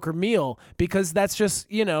mediocre meal because that's just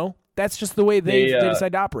the way they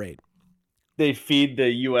decide to operate. They feed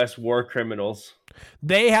the U.S. war criminals.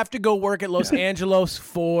 They have to go work at Los Angeles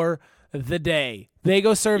for the day. They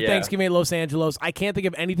go serve Thanksgiving at Los Angeles. I can't think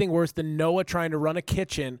of anything worse than Noah trying to run a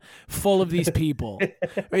kitchen full of these people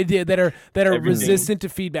that are resistant to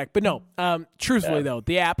feedback. But no, truthfully though,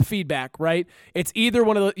 the app feedback, right? It's either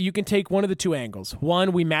you can take one of the two angles.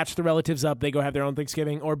 One, we match the relatives up, they go have their own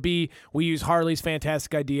Thanksgiving, or B, we use Harley's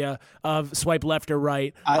fantastic idea of swipe left or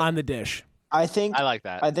right on the dish. I like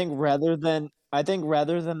that. I think rather than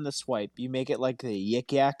the swipe, you make it like the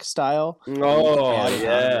Yik Yak style. Oh,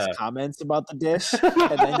 yeah. Comments about the dish,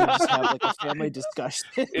 and then you just have like a family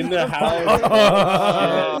discussion in the house.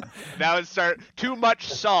 That would start too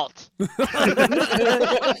much salt.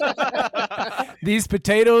 These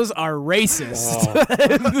potatoes are racist.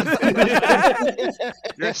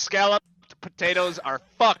 Your scalloped potatoes are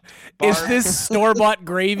fucked. Is this store-bought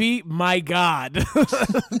gravy? My God.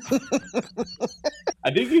 I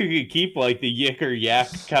think you could keep like the Yik or Yak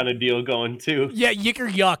kind of deal going too. Yeah, Yik or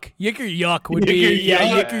Yuck. Yik or Yuck would be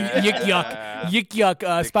Yik Yuck. Yik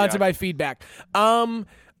Yuck, sponsored by Feedback.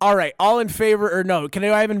 All right, all in favor or no? Can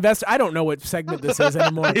I have investor? I don't know what segment this is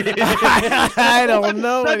anymore. I don't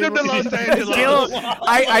know. Send them to Los Angeles.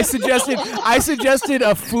 I suggested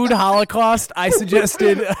a food holocaust. I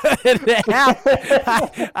suggested an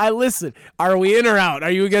app. I listen. Are we in or out? Are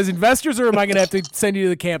you guys investors, or am I going to have to send you to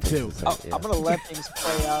the camp too? I'm going to let things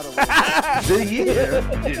play out a little bit. The year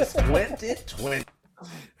is 2020.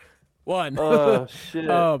 One. Oh, shit.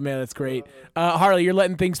 Oh, man, that's great. Harley, you're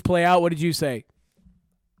letting things play out. What did you say?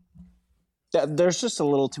 There's just a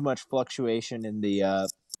little too much fluctuation in the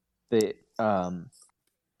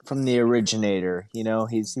from the originator. You know,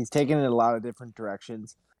 he's taken it in a lot of different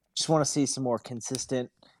directions. Just want to see some more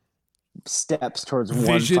consistent steps towards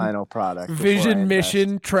Vision, one final product. before I Vision, invest.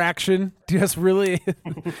 mission, traction. Just really.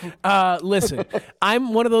 Listen,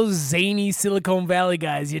 I'm one of those zany Silicon Valley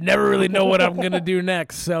guys. You never really know what I'm going to do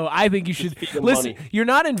next. So I think you should Speaking of listen. money. You're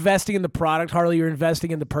not investing in the product, Harley. You're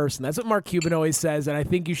investing in the person. That's what Mark Cuban always says, and I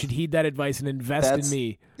think you should heed that advice and invest in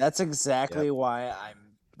me. That's exactly why I'm.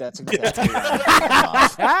 That's exactly why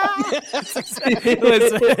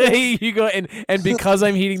Listen, you go and because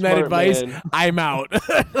I'm heeding that Smart advice, man. I'm out.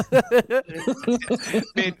 I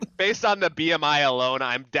mean, based on the BMI alone,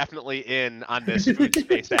 I'm definitely in on this food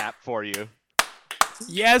space app for you.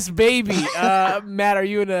 Yes, baby. Matt, are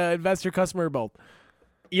you an investor, customer, or both?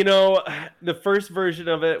 You know, the first version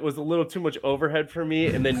of it was a little too much overhead for me,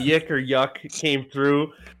 and then Yick or Yuck came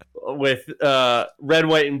through with red,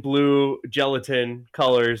 white, and blue gelatin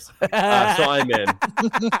colors. So I'm in.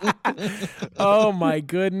 Oh my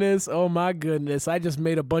goodness. Oh my goodness. I just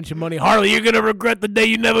made a bunch of money. Harley, you're going to regret the day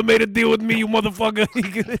you never made a deal with me, you motherfucker.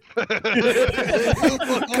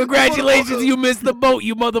 Congratulations, you missed the boat,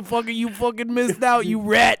 you motherfucker. You fucking missed out, you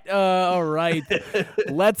rat. All right.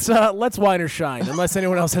 Let's wine or shine, unless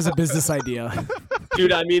anyone else has a business idea.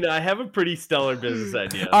 Dude, I mean, I have a pretty stellar business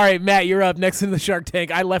idea. All right, Matt, you're up. Next in the Shark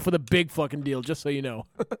Tank. I left with a big fucking deal, just so you know.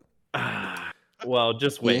 Well,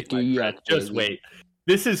 just wait, Yicky my yuck, friend. Just baby. wait.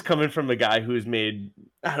 This is coming from a guy who's made,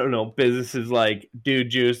 I don't know, businesses like Dude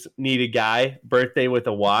Juice, Need a Guy, Birthday with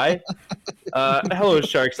a Y. Hello,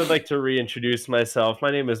 Sharks. I'd like to reintroduce myself. My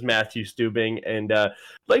name is Matthew Stubing, and I'd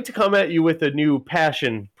like to come at you with a new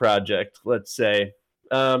passion project, let's say.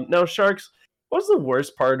 Now, Sharks, what's the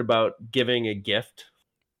worst part about giving a gift?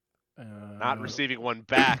 Not receiving one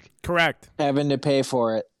back. Correct. having to pay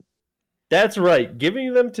for it. That's right.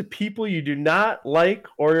 Giving them to people you do not like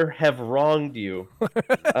or have wronged you.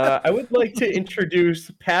 I would like to introduce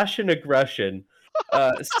passion aggression.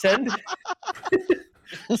 Send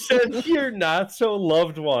your not so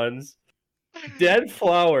loved ones dead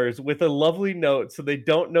flowers with a lovely note so they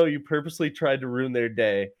don't know you purposely tried to ruin their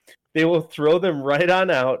day. They will throw them right on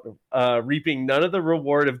out, reaping none of the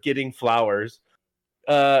reward of getting flowers.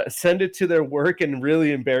 Send it to their work and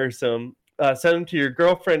really embarrass them. Send them to your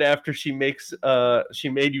girlfriend after she made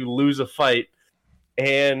you lose a fight,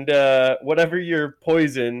 and whatever your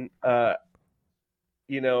poison,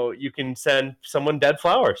 you can send someone dead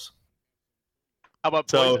flowers. How about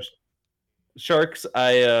So, poison? Sharks,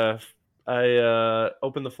 I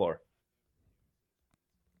open the floor.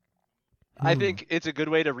 I think it's a good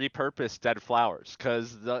way to repurpose dead flowers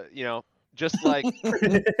because just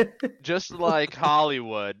like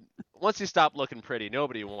Hollywood, once you stop looking pretty,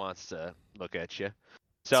 nobody wants to look at you.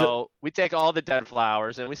 So we take all the dead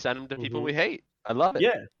flowers and we send them to people we hate. I love it.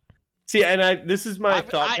 Yeah. See, and this is my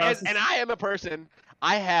thought process. And I am a person.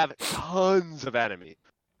 I have tons of enemies.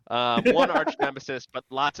 One arch nemesis, but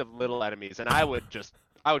lots of little enemies, and I would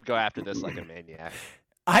go after this like a maniac.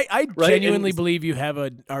 I Right, genuinely and- believe you have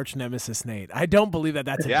an arch nemesis, Nate. I don't believe that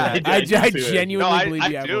that's a Yeah, bad. I do I too. genuinely believe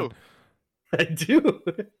you I have do. one. I do.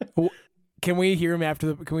 Can we hear him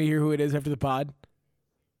Can we hear who it is after the pod?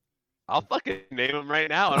 I'll fucking name him right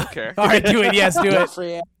now. I don't care. All right, do it. Yes, do it.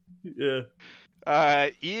 Jeffrey, Yeah.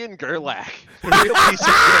 Ian Gerlach. Real piece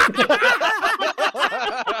of shit.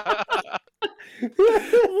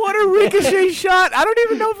 What a ricochet shot! I don't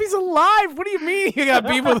even know if he's alive. What do you mean? You got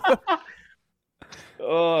beef with?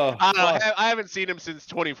 Oh, I don't know. I haven't seen him since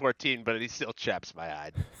 2014, but he still chaps my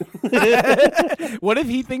eye. What if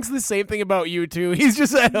he thinks the same thing about you too? He's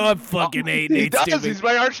just like, oh, I fucking hate He Nate does. Stubing. He's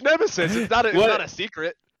my arch nemesis. It's not a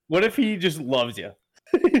secret. what if he just loves you?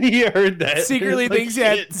 He heard that. Secretly He's like, thinks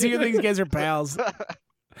 "Shit." secretly thinks you guys are pals.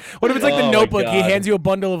 What if it's like Oh the my Notebook? He God. hands you a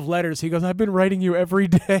bundle of letters. He goes, "I've been writing you every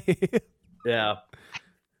day." Yeah.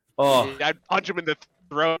 Oh, I'd punch him in the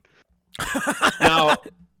throat. now.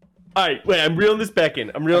 All right, wait. I'm reeling this back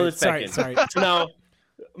in. Sorry. So now,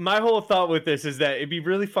 my whole thought with this is that it'd be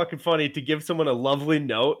really fucking funny to give someone a lovely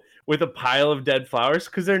note with a pile of dead flowers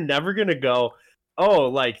because they're never gonna go, oh,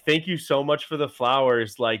 like, thank you so much for the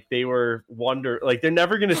flowers. Like, they were like, they're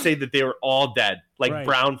never gonna say that they were all dead, like Right.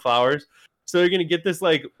 brown flowers. So they're gonna get this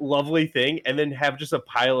like lovely thing and then have just a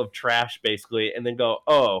pile of trash basically, and then go,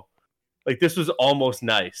 oh, like this was almost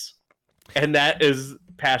nice, and that is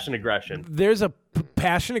passion aggression. There's a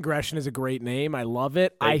passion aggression is a great name. I love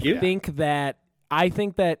it. Thank you. I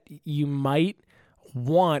think that you might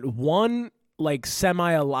want one like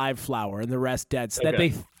semi-alive flower and the rest dead, so that Okay.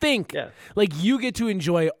 they think like you get to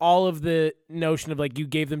enjoy all of the notion of like you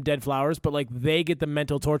gave them dead flowers, but like they get the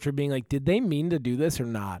mental torture of being like, did they mean to do this or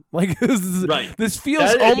not? Like this feels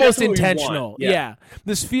That's almost what we intentional. want. Yeah.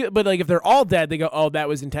 But like if they're all dead, they go, oh, that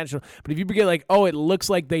was intentional. But if you get like, oh, it looks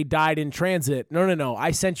like they died in transit. No,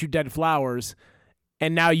 I sent you dead flowers,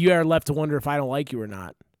 and now you are left to wonder if I don't like you or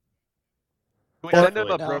not. Can we send them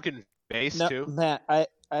a broken vase too? Matt, I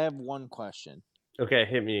have one question. Okay,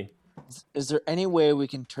 hit me. Is there any way we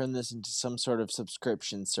can turn this into some sort of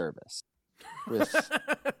subscription service? With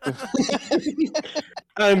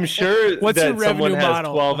I'm sure What's that your revenue someone has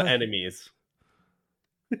model? 12 enemies.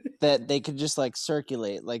 that they could just like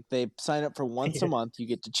circulate, like they sign up for once a month. You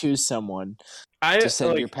get to choose someone I to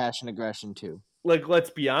send like, your passion aggression to. like, let's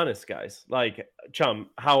be honest, guys. Like, Chum,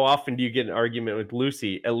 how often do you get an argument with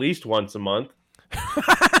Lucy? At least once a month.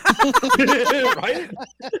 Right?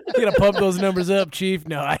 You gotta pump those numbers up, Chief.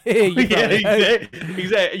 No, Exactly.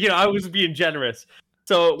 You know, I was being generous.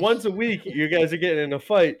 So once a week, you guys are getting in a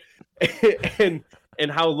fight, and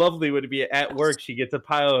how lovely would it be at work? She gets a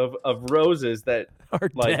pile of roses that, are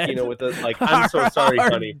like, dead. you know, with the like, I'm so sorry, Are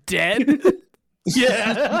honey. Dead.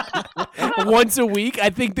 Yeah, Once a week, I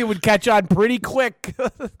think they would catch on pretty quick.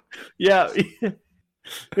 yeah.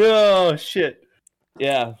 Oh shit.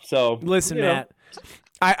 Yeah. So Listen, you know. Matt.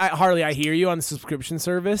 Harley, I hear you on the subscription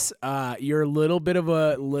service. You're a little bit of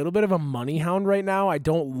a money hound right now. I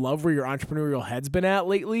don't love where your entrepreneurial head's been at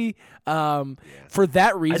lately. For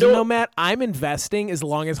that reason, though, Matt, I'm investing as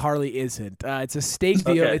long as Harley isn't. It's a stake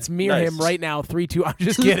deal. Okay, It's me or him right now. 3-2. I'm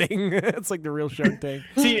just kidding. It's like the real Shark Tank.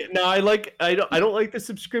 See, now I don't like the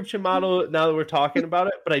subscription model now that we're talking about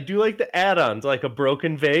it, but I do like the add-ons, like a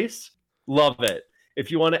broken vase. Love it.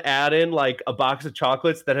 If you want to add in like a box of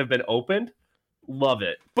chocolates that have been opened, love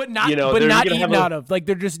it. But not, You know, but they're not gonna eaten have a- out of. Like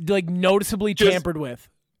they're just like noticeably tampered with.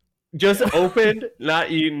 Just opened, not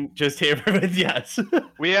eaten, just tampered with. Yes.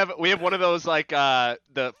 We have one of those like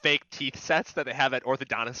the fake teeth sets that they have at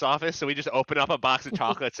orthodontist office. So we just open up a box of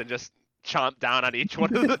chocolates and just chomp down on each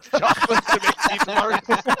one of the chocolates to make teeth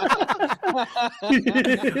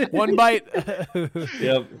marks. One bite.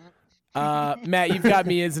 Yep. Matt, you've got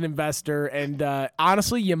me as an investor, and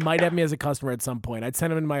honestly, you might have me as a customer at some point. I'd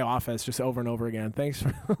send him in my office just over and over again. Thanks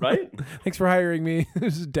for Right. thanks for hiring me.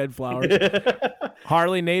 This is dead flowers.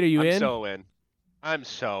 Harley, Nate, are you in? I'm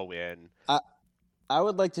so in. I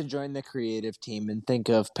would like to join the creative team and think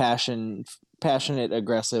of passionate,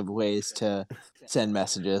 aggressive ways to send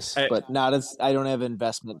messages, but not as I don't have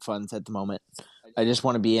investment funds at the moment. I just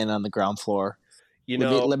want to be in on the ground floor. You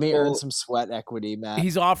know, let me earn some sweat equity, Matt.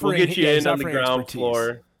 He's offering. We'll get you he's in on the offering ground expertise.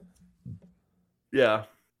 floor. Yeah,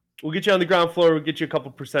 we'll get you on the ground floor. We'll get you a couple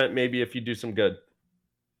percent, maybe, if you do some good.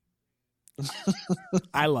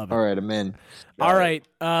 I love it. All right, I'm in. All right.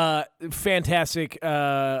 Fantastic.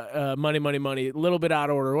 Money. A little bit out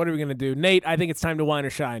of order. What are we gonna do, Nate? I think it's time to wine or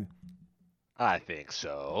shine. I think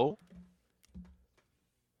so.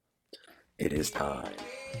 It is time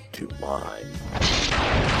to wine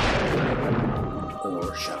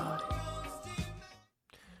or shine.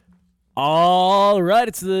 All right,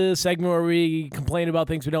 it's the segment where we complain about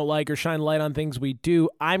things we don't like or shine light on things we do.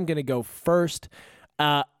 I'm going to go first.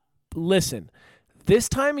 Listen, this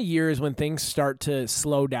time of year is when things start to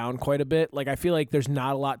slow down quite a bit. Like, I feel like there's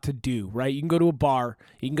not a lot to do, right? You can go to a bar,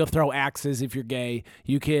 you can go throw axes if you're gay.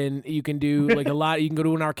 You can do like a lot. You can go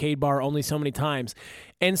to an arcade bar only so many times.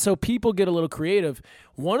 And so people get a little creative.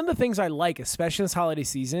 One of the things I like, especially this holiday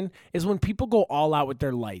season, is when people go all out with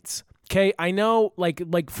their lights. Okay, I know,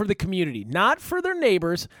 like for the community, not for their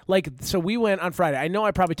neighbors. Like, so we went on Friday. I know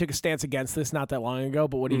I probably took a stance against this not that long ago,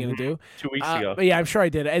 but what are you going to do? 2 weeks ago. But yeah, I'm sure I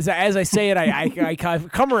did. As I say it, I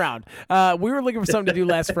come around. We were looking for something to do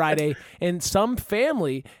last Friday, and some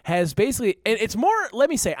family has basically, and it's more, let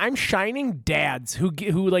me say, I'm shining dads who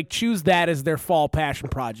like choose that as their fall passion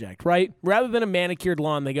project, right? Rather than a manicured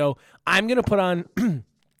lawn, they go, I'm going to put on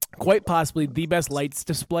quite possibly the best lights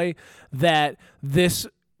display that this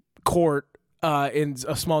court in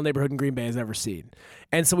a small neighborhood in Green Bay has ever seen.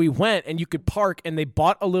 And so we went, and you could park, and they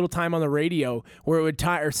bought a little time on the radio where it would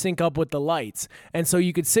tie or sync up with the lights. And so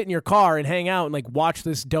you could sit in your car and hang out and like watch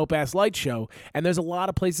this dope ass light show. And there's a lot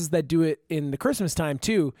of places that do it in the Christmas time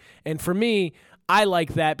too. And for me, I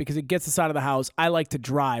like that because it gets us out of the house. I like to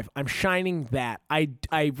drive. I'm shining that. I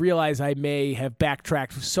realize I may have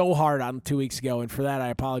backtracked so hard on 2 weeks ago, and for that I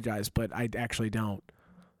apologize, but I actually don't.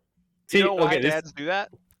 See, You know why okay, dads do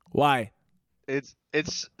that? Why? It's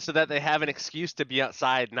so that they have an excuse to be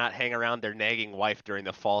outside, not hang around their nagging wife during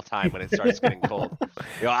the fall time when it starts getting cold.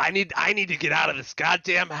 I need to get out of this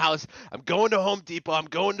goddamn house. I'm going to Home Depot. I'm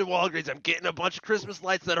going to Walgreens. I'm getting a bunch of Christmas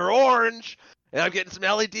lights that are orange, and I'm getting some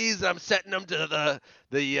LEDs. And I'm setting them to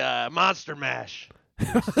the Monster Mash.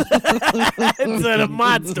 Instead of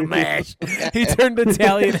Monster Mash, he turned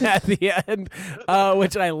Italian at the end,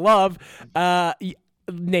 which I love.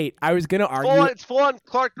 Nate, I was gonna argue. It's full on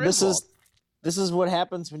Clark Griswold. This is what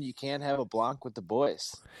happens when you can't have a Blanc with the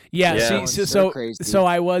boys. Yeah. So crazy.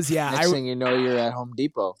 I was Next thing you know, you're at Home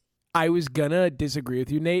Depot. I was gonna disagree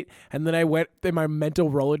with you, Nate, and then I went in my mental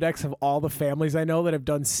Rolodex of all the families I know that have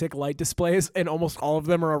done sick light displays, and almost all of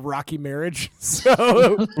them are a rocky marriage.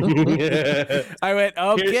 So I went,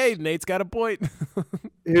 okay, Nate's got a point.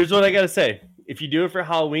 Here's what I gotta say: if you do it for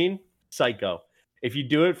Halloween, psycho. If you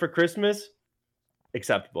do it for Christmas,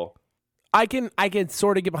 acceptable. I can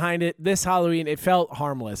sort of get behind it. This Halloween, it felt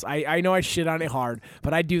harmless. I know I shit on it hard,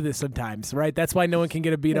 but I do this sometimes, right? That's why no one can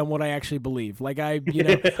get a beat on what I actually believe. Like I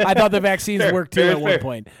thought the vaccines worked too at one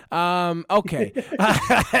point. Okay.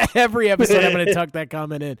 Every episode I'm going to tuck that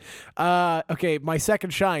comment in. Okay, my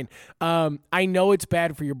second shine. I know it's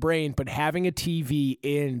bad for your brain, but having a TV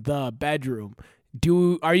in the bedroom,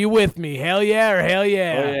 are you with me? Hell yeah or hell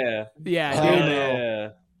yeah? Oh yeah. Yeah, Hell dude. Yeah.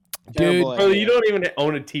 Dude, Bro, you don't even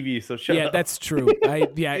own a TV, so shut yeah, up. that's true. You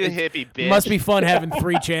It hippie bitch. must be fun having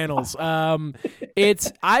 3 channels.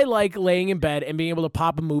 I like laying in bed and being able to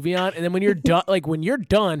pop a movie on, and then when you're done,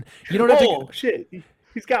 you don't have to. Oh shit,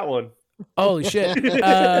 he's got one. Holy shit!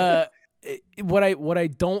 What I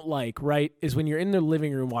don't like, right, is when you're in the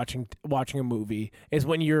living room watching a movie, is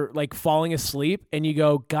when you're like falling asleep and you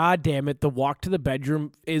go, God damn it, the walk to the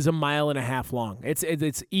bedroom is 1.5 miles long.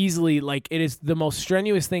 It's easily like it is the most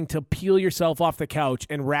strenuous thing to peel yourself off the couch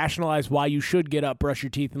and rationalize why you should get up, brush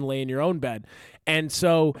your teeth, and lay in your own bed. And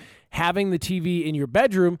so having the TV in your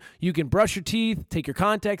bedroom, you can brush your teeth, take your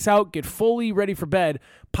contacts out, get fully ready for bed,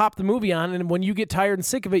 pop the movie on, and when you get tired and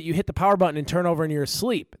sick of it, you hit the power button and turn over and you're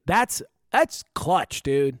asleep. That's clutch,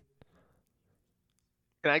 dude.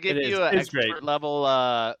 Can I give you an expert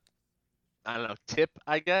level, tip,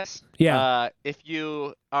 I guess? Yeah. If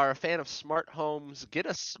you are a fan of smart homes, get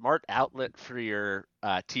a smart outlet for your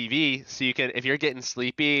TV, so you can, if you're getting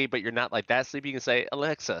sleepy, but you're not like that sleepy, you can say,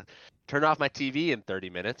 Alexa, turn off my TV in 30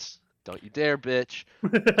 minutes. Don't you dare, bitch.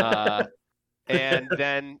 And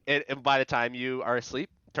then and by the time you are asleep,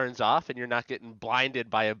 turns off, and you're not getting blinded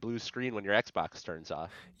by a blue screen when your Xbox turns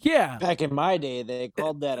off. Yeah. Back in my day, they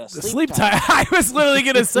called that a sleep time. I was literally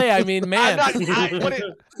going to say, I mean, man. What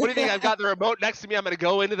do you think? I've got the remote next to me. I'm going to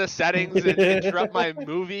go into the settings and interrupt my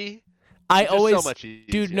movie. I always, so much easier.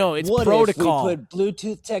 Dude, no, it's what protocol. If we put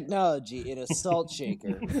Bluetooth technology in a salt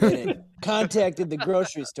shaker and it contacted the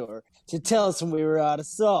grocery store to tell us when we were out of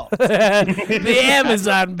salt? The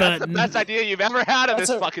Amazon button. That's the best idea you've ever had on this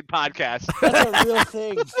fucking podcast. That's a real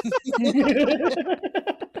thing.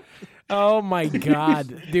 Oh my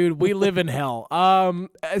God, dude, we live in hell.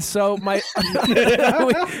 So this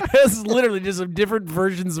is literally just some different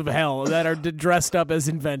versions of hell that are dressed up as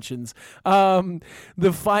inventions.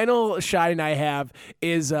 The final shine I have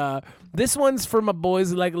is this one's for my boys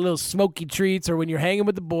who like little smoky treats, or when you're hanging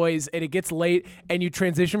with the boys and it gets late and you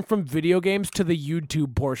transition from video games to the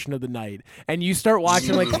YouTube portion of the night, and you start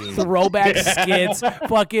watching like throwback skits,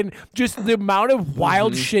 fucking just the amount of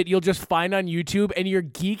wild shit you'll just find on YouTube, and you're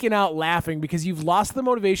geeking out laughing because you've lost the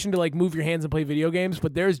motivation to like move your hands and play video games,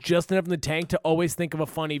 but there's just enough in the tank to always think of a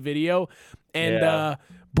funny video. And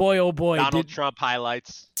boy, oh boy, Donald Trump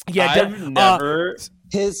highlights. Yeah, I've never.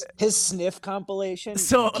 His sniff compilation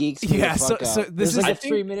geeks me the fuck out. So this There's is like a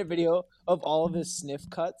 3-minute video of all of his sniff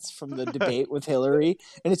cuts from the debate with Hillary,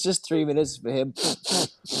 and it's just 3 minutes of him.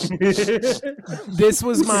 This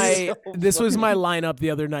was my lineup the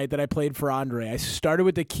other night that I played for Andre. I started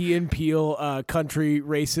with the Key and Peele country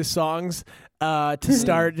racist songs. To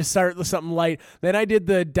start something light. Then I did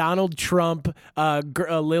the Donald Trump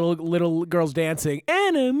little girls dancing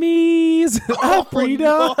enemies of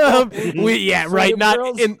freedom. Right. Not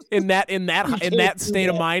in that state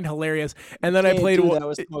of mind. Hilarious. And then I played that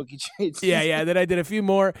was Smoky Treats. Yeah. Then I did a few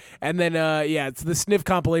more, and then it's the sniff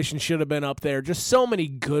compilation should have been up there. Just so many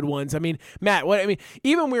good ones. I mean, Matt,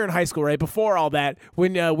 even when we were in high school, right before all that,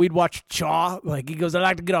 when we'd watch Chaw, like he goes, I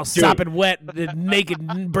like to get all sopping wet, and naked,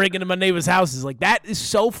 and break into my neighbor's house. Like that is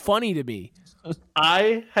so funny to me.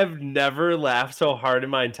 I have never laughed so hard in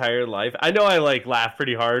my entire life. I know I laugh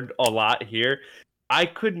pretty hard a lot here. I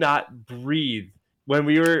could not breathe when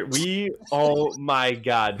oh my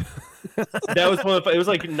God. That was it was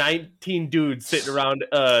like 19 dudes sitting around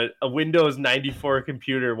a Windows 94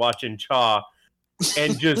 computer watching Chaw.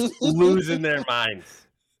 and just losing their minds.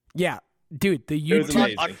 Yeah, dude, the It was YouTube.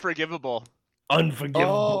 amazing. Unforgivable.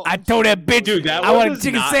 Unforgivable. I told that bitch, Dude, that I one want a does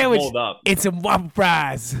chicken not sandwich hold up. and some waffle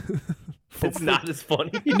fries. It's not as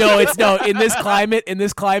funny. No, it's no. In this climate,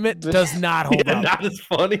 does not hold Yeah, up. not as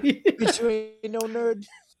funny. Bitch, you ain't no nerd.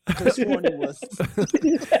 Could've sworn he was.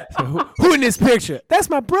 So who in this picture? That's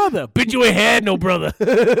my brother. Bitch, you ain't had no brother.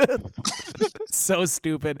 So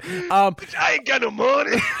stupid. I ain't got no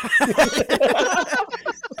money.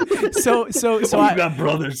 So We've got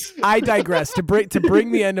brothers. I digress. To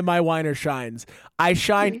bring the end of my wine or shines, I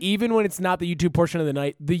shine even when it's not the YouTube portion of the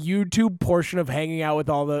night. The YouTube portion of hanging out with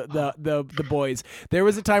all the boys. There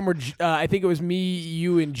was a time where I think it was me,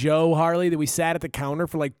 you, and Joe Harley that we sat at the counter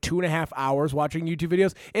for like 2.5 hours watching YouTube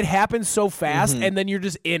videos. It happens so fast, and then you're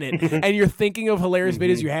just in it, and you're thinking of hilarious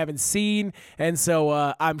videos you haven't seen. And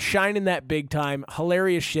so I'm shining that big time.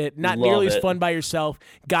 Hilarious shit. Not Love nearly as it. fun by yourself.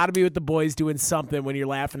 Got to be with the boys doing something when you're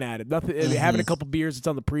laughing at it. Nothing. Having a couple beers. It's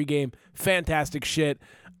on the pregame. Fantastic shit.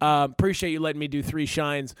 Appreciate you letting me do 3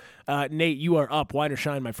 shines. Nate, you are up. Wine or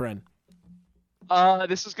shine, my friend.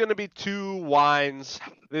 This is gonna be 2 wines.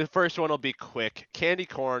 The first one will be quick. Candy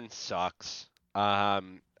corn sucks.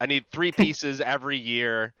 I need 3 pieces every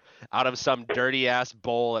year out of some dirty ass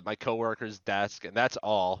bowl at my coworker's desk, and that's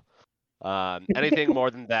all. Anything more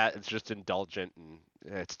than that, it's just indulgent and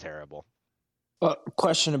it's terrible.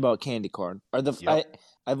 Question about candy corn. Are the Yep.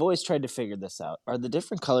 I've always tried to figure this out. Are the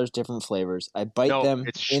different colors different flavors? I bite No, them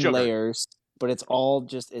it's in sugar. layers, but it's all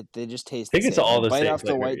just they just taste. I think the it's same. all the bite same off the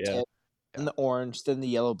flavor, white yeah. tip, and the orange, then the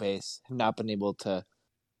yellow base. Have not been able to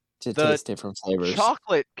The taste different flavors.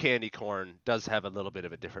 Chocolate candy corn does have a little bit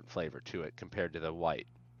of a different flavor to it compared to the white,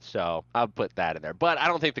 so I'll put that in there. But I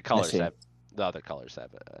don't think the see. other colors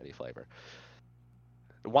have any flavor.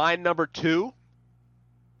 Wine number 2.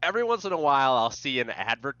 Every once in a while, I'll see an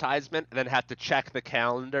advertisement and then have to check the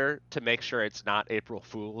calendar to make sure it's not April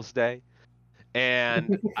Fool's Day.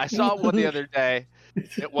 And I saw one the other day.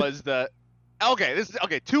 It was 2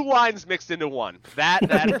 wines mixed into one. That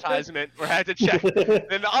advertisement where I had to check.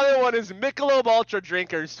 Then the other one is Michelob Ultra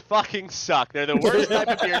drinkers fucking suck. They're the worst type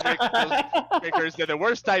of beer drinkers. They're the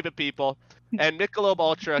worst type of people. And Michelob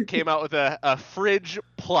Ultra came out with a Fridge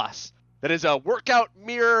Plus. That is a workout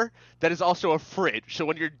mirror that is also a fridge. So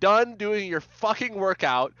when you're done doing your fucking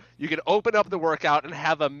workout, you can open up the workout and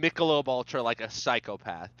have a Michelob Ultra like a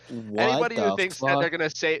psychopath. Anybody who thinks that they're going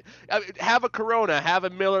to say, have a Corona, have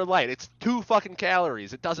a Miller Lite. It's 2 fucking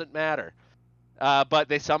calories. It doesn't matter. But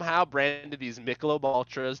they somehow branded these Michelob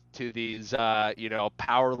Ultras to these,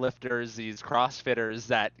 power lifters, these CrossFitters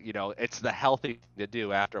that, it's the healthy thing to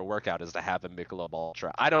do after a workout is to have a Michelob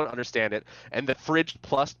Ultra. I don't understand it. And the Fridge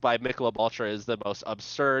Plus by Michelob Ultra is the most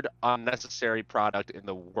absurd, unnecessary product in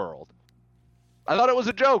the world. I thought it was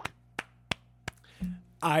a joke.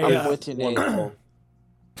 I'm with you, Nate.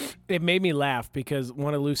 It made me laugh because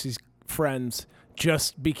one of Lucy's friends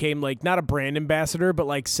just became like not a brand ambassador, but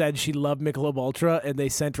like said she loved Michelob Ultra, and they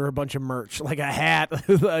sent her a bunch of merch, like a hat,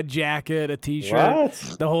 a jacket, a T-shirt, What?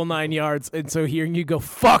 the whole 9 yards. And so hearing you go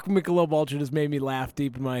 "fuck Michelob Ultra" just made me laugh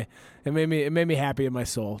deep in my. It made me happy in my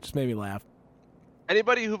soul. Just made me laugh.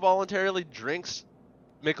 Anybody who voluntarily drinks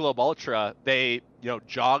Michelob Ultra, they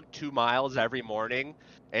jog 2 miles every morning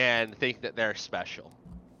and think that they're special.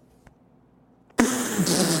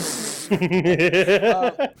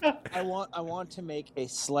 I want to make a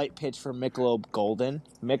slight pitch for Michelob Golden.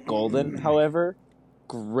 Mick Golden, however,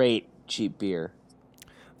 great cheap beer.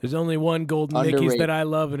 There's only one Golden Underrated. Nickies that I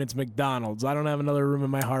love, and it's McDonald's. I don't have another room in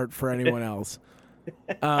my heart for anyone else.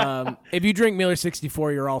 If you drink Miller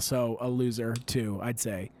 64, you're also a loser too, I'd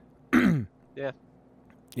say. Yeah.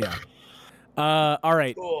 Yeah. All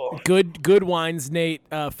right. Good wines, Nate.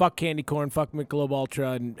 Fuck candy corn. Fuck Michelob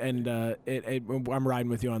Ultra, and I'm riding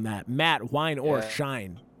with you on that. Matt, wine or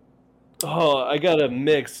shine? Oh, I got a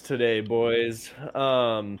mix today, boys.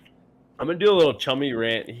 I'm gonna do a little chummy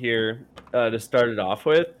rant here to start it off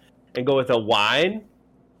with, and go with a wine,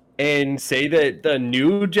 and say that the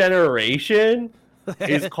new generation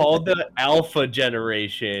is called the Alpha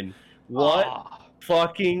Generation. What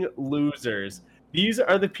fucking losers! These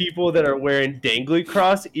are the people that are wearing dangly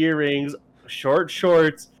cross earrings, short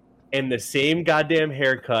shorts, and the same goddamn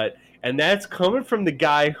haircut. And that's coming from the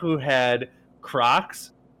guy who had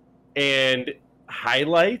Crocs and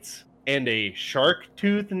highlights and a shark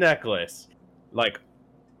tooth necklace. Like,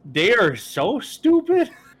 they are so stupid.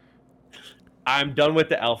 I'm done with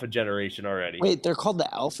the Alpha Generation already. Wait, they're called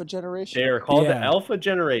the Alpha Generation? They are called the Yeah. Alpha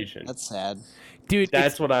Generation. That's sad. Dude,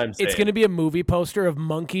 That's what I'm saying. It's going to be a movie poster of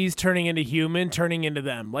monkeys turning into human, turning into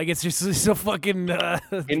them. Like, it's just so fucking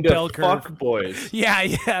into bell curve. fuck boys.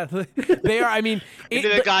 Yeah. They are, I mean... Into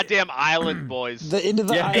the goddamn island boys. Into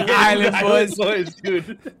the Island boys.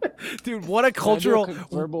 dude. Dude, what a cultural...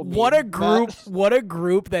 verbal What a meme, group... Matt. What a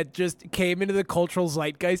group that just came into the cultural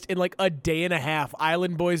zeitgeist in like a day and a half.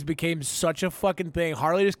 Island boys became such a fucking thing.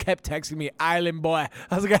 Harley just kept texting me, Island boy.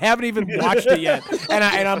 I was like, I haven't even watched it yet. And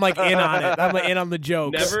I'm like in on it. I'm like in on the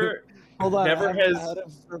jokes. Hold on, Never I has- had a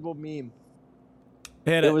verbal meme.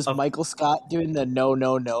 Hit It was Michael Scott doing the no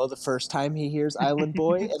the first time he hears Island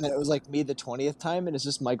Boy, and then it was like me the 20th time, and it's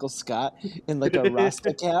just Michael Scott in like a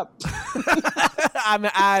Rasta cap. I'm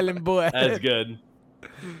an island boy. That's good.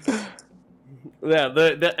 Yeah,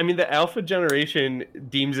 the alpha generation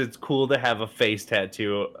deems it's cool to have a face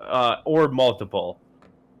tattoo, or multiple.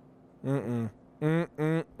 Mm-mm.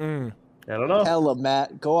 I don't know. Hella,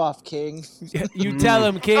 Matt, go off, King. You tell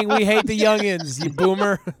him, King, we hate the youngins, you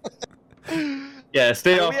boomer. Yeah,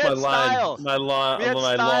 stay off We my had line. style. My lawn. We had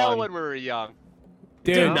my style lawn. when we were young.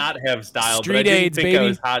 Dude, Did not have style, but I Street didn't AIDS, think I baby.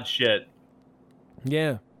 was hot shit.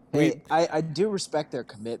 yeah. Hey, I do respect their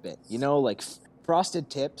commitment. You know, like frosted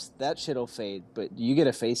tips, that shit'll fade, but you get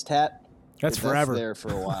a face tat, That's forever. there for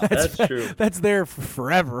a while. That's true. That's there for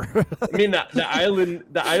forever. I mean, the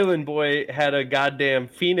island boy had a goddamn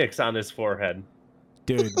phoenix on his forehead.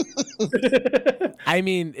 Dude. I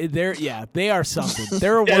mean, they are something.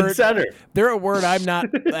 They're a Dead word. center. They're a word I'm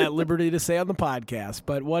not at liberty to say on the podcast,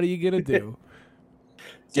 but what are you gonna do?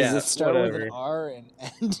 Does Yeah, it start with whatever. an R and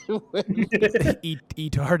end with...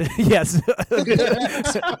 Eat hard. Yes.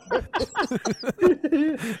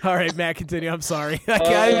 All right, Matt, continue. I'm sorry.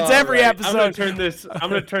 It's every All right. episode. I'm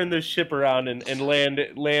gonna turn this ship around and land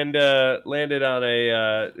it on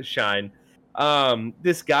a shine.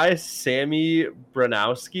 This guy Sammy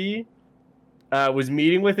Bronowski was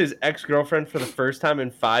meeting with his ex-girlfriend for the first time in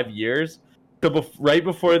 5 years. So right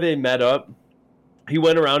before they met up, he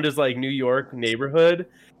went around his like New York neighborhood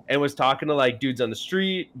and was talking to like dudes on the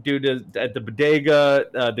street, at the bodega,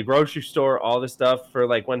 the grocery store, all this stuff for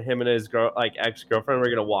like when him and his ex-girlfriend were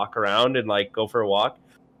gonna walk around and like go for a walk.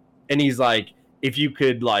 And he's like, if you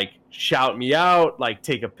could like shout me out, like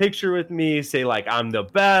take a picture with me, say like I'm the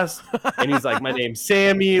best. And he's like, my name's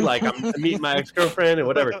Sammy, like I'm meeting my ex-girlfriend and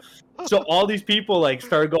whatever. So all these people like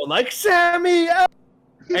started going like Sammy.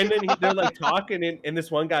 And then they're like talking, and this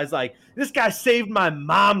one guy's like, "This guy saved my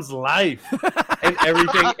mom's life," and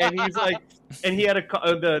everything. And he's like, and he had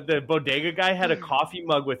the bodega guy had a coffee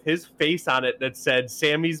mug with his face on it that said,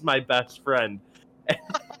 "Sammy's my best friend,"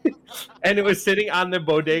 and it was sitting on the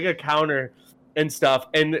bodega counter and stuff.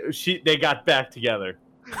 And they got back together.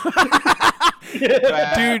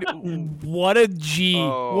 Dude, what a G.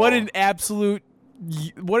 Oh. What an absolute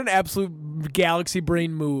galaxy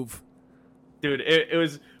brain move. Dude, it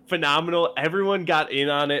was phenomenal. Everyone got in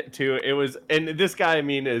on it too. It was, and this guy, I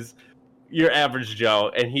mean, is your average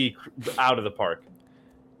Joe, and he out of the park.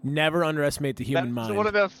 Never underestimate the human That's mind. one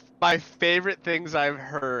of my favorite things I've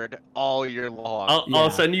heard all year long.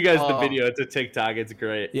 I'll send you guys the Oh. video. It's a TikTok. It's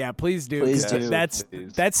great. Yeah, please do. Please because do.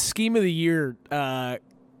 Please. That's scheme of the year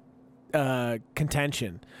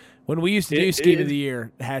contention. When we used to do It scheme of is the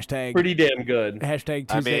year, hashtag Pretty damn good. hashtag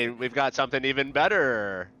I Tuesday. mean, we've got something even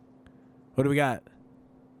better. What do we got?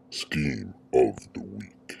 Scheme of the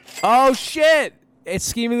week. Oh shit! It's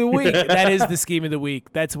scheme of the week. That is the scheme of the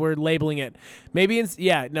week. That's we're labeling it. Maybe it's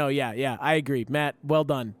yeah. I agree, Matt. Well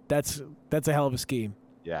done. That's a hell of a scheme.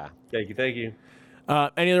 Yeah. Thank you.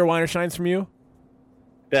 Any other wine or shines from you?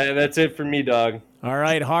 That's it for me, dog. All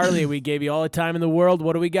right, Harley. We gave you all the time in the world.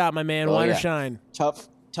 What do we got, my man? Oh, Wine or yeah. shine?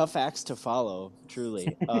 Tough acts to follow,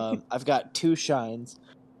 truly. I've got two shines.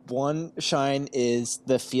 One shine is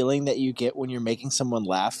the feeling that you get when you're making someone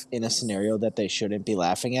laugh in a scenario that they shouldn't be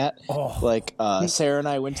laughing at. Oh, Like Sarah and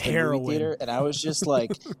I went to the Heroin. movie theater, and I was just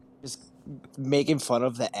like, just making fun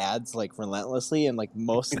of the ads like relentlessly, and like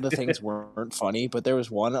most of the things weren't funny, but there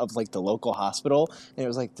was one of like the local hospital, and it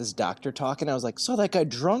was like this doctor talking. I was like, saw that guy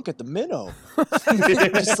drunk at the minnow,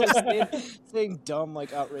 just like saying dumb,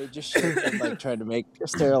 like outrageous shit, and like trying to make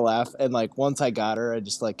Sarah laugh. And like once I got her, I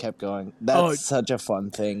just like kept going. That's such a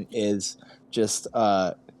fun thing, is just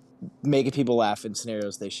making people laugh in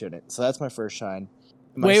scenarios they shouldn't. So that's my first shine.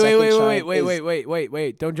 My second shine is-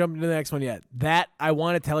 wait. Don't jump into the next one yet. That, I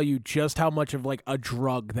want to tell you just how much of like a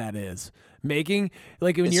drug that is. Making,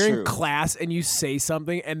 like when It's you're in true. class and you say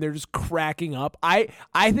something and they're just cracking up. I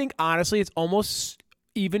think honestly it's almost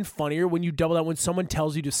even funnier when you double down when someone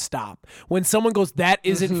tells you to stop. When someone goes, "That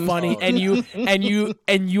isn't funny," and you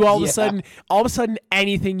all of a sudden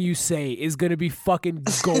anything you say is gonna be fucking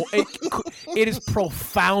gold. It is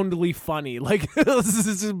profoundly funny. Like this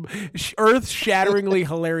is earth-shatteringly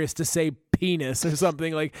hilarious to say penis or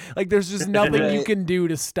something. Like there's just nothing you can do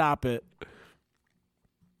to stop it.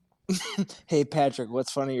 Hey Patrick,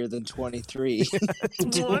 what's funnier than 23?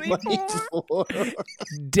 24?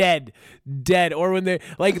 Dead. Or when they're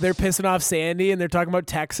pissing off Sandy and they're talking about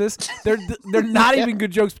Texas, they're not even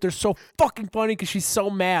good jokes, but they're so fucking funny because she's so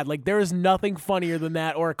mad. Like there is nothing funnier than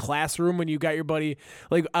that. Or a classroom when you got your buddy.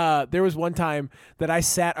 Like there was one time that I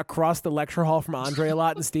sat across the lecture hall from Andre a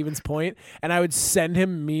lot in Stevens Point, and I would send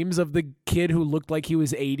him memes of the kid who looked like he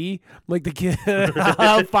was 80. Like the kid,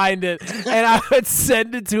 I'll find it, and I would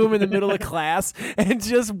send it to him in the middle of class and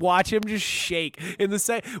just watch him just shake in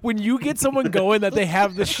the when you get someone going that they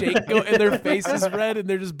have the shake go and their face is red and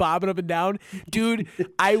they're just bobbing up and down, dude.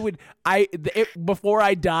 Before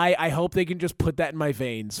I die, I hope they can just put that in my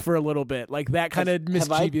veins for a little bit, like that kind of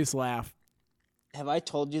mischievous laugh. Have I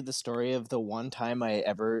told you the story of the one time I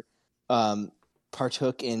ever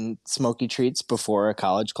partook in smoky treats before a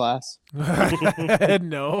college class?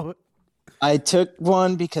 No. I took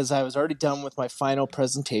one because I was already done with my final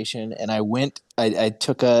presentation, and I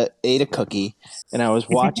ate a cookie, and I was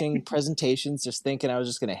watching presentations, just thinking I was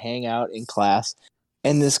just going to hang out in class.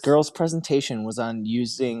 And this girl's presentation was on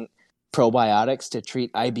using probiotics to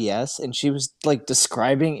treat IBS, and she was like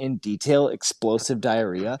describing in detail explosive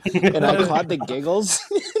diarrhea, and I caught the giggles.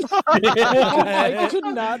 I could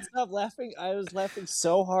not stop laughing. I was laughing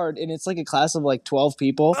so hard, and it's like a class of like 12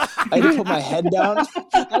 people. I had to put my head down.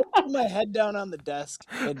 I put my head down on the desk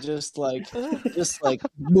and just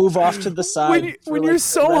move off to the side. When you're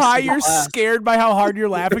so high, you're scared by how hard you're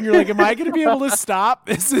laughing. You're like, "Am I going to be able to stop?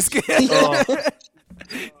 Is this good?"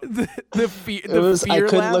 The fear. I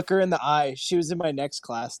couldn't look her in the eye. She was in my next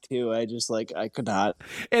class too. I could not.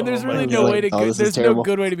 And there's really no way to. There's no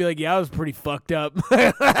good way to be like, "Yeah, I was pretty fucked up."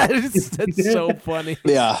 That's so funny.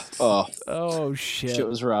 Yeah. Oh shit. Shit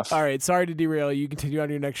was rough. All right. Sorry to derail you. Continue on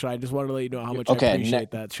your next shine. Just wanted to let you know how much I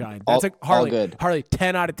appreciate that shine. That's all good. Harley,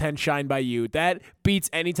 10 out of 10 shine by you. That beats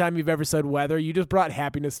any time you've ever said weather. You just brought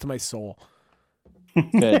happiness to my soul.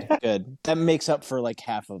 Good. That makes up for like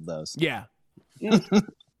half of those. Yeah.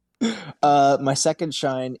 My second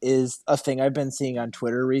shine is a thing I've been seeing on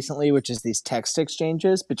Twitter recently, which is these text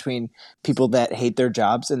exchanges between people that hate their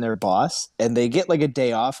jobs and their boss, and they get like a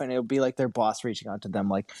day off, and it'll be like their boss reaching out to them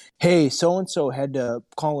like, "Hey, so-and-so had to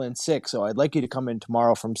call in sick, so I'd like you to come in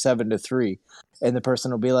tomorrow from 7 to 3. And the person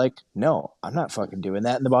will be like, "No, I'm not fucking doing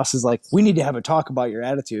that." And the boss is like, "We need to have a talk about your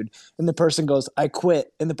attitude." And the person goes, "I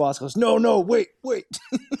quit." And the boss goes, "No, wait."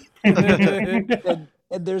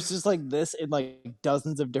 And there's just like this in like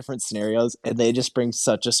dozens of different scenarios, and they just bring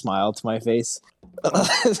such a smile to my face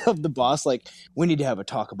of the boss. Like, "We need to have a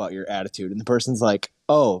talk about your attitude." And the person's like,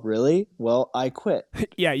 "Oh, really? Well, I quit."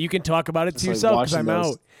 Yeah, you can talk about it to yourself because I'm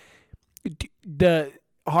out.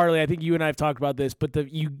 Harley, I think you and I have talked about this, but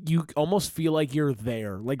you almost feel like you're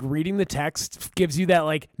there. Like reading the text gives you that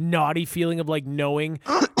like naughty feeling of like knowing,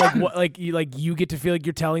 like what, like you get to feel like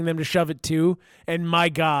you're telling them to shove it too. And my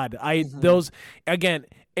God, those again.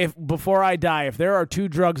 If before I die, if there are 2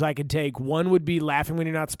 drugs I could take, one would be laughing when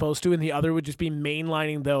you're not supposed to, and the other would just be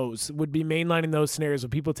mainlining those scenarios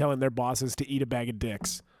of people telling their bosses to eat a bag of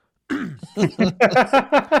dicks.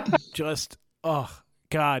 Just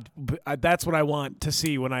God, that's what I want to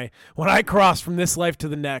see when I cross from this life to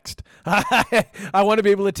the next. I want to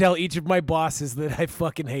be able to tell each of my bosses that I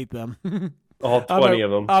fucking hate them. All 20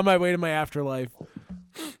 of them. On my way to my afterlife.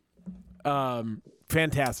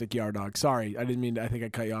 Fantastic, Yard Dog. Sorry, I didn't mean to, I think I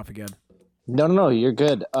cut you off again. No, you're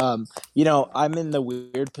good. I'm in the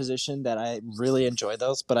weird position that I really enjoy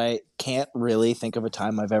those, but I can't really think of a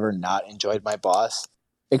time I've ever not enjoyed my boss,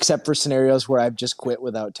 except for scenarios where I've just quit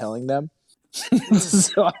without telling them.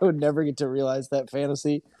 So I would never get to realize that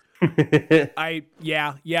fantasy. For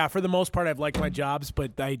the most part I've liked my jobs,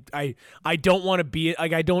 but I don't want to be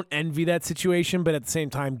like, I don't envy that situation, but at the same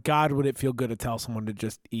time, God, would it feel good to tell someone to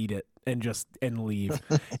just eat it and leave.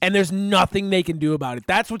 And there's nothing they can do about it.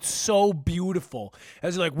 That's what's so beautiful.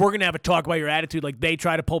 As like, we're gonna have a talk about your attitude, like they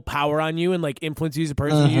try to pull power on you and like influence you as a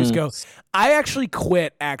person. You just go, "I actually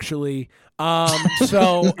quit, actually.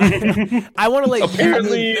 So I want to let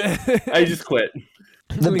apparently I just quit."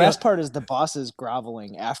 The best part is the boss is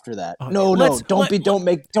groveling after that. Oh, No, let's- don't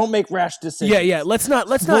make rash decisions. Yeah. Let's not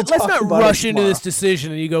We'll talk about rush it into this tomorrow.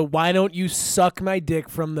 decision. And you go, why don't you suck my dick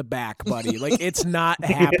from the back, buddy? Like it's not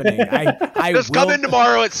happening. I Just will... come in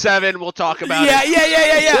tomorrow at 7. We'll talk about Yeah.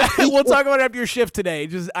 it. We'll talk about it after your shift today.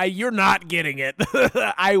 You're not getting it.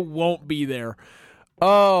 I won't be there.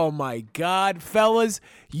 Oh my God, fellas,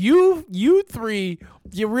 you three,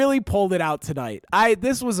 you really pulled it out tonight.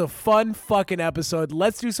 This was a fun fucking episode.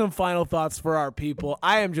 Let's do some final thoughts for our people.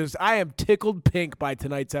 I am tickled pink by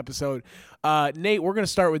tonight's episode. Nate, we're gonna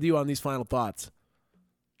start with you on these final thoughts.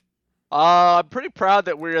 I'm pretty proud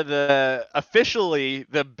that we're officially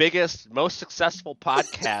the biggest, most successful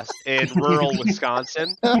podcast in rural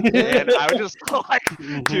Wisconsin. And I would just like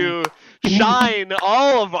to shine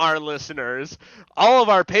all of our listeners, all of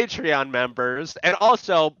our Patreon members, and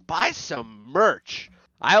also buy some merch.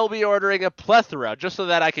 I'll be ordering a plethora just so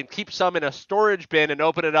that I can keep some in a storage bin and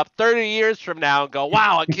open it up 30 years from now and go,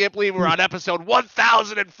 wow, I can't believe we're on episode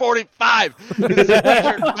 1045. This is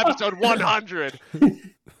episode 100.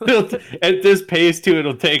 At this pace, too,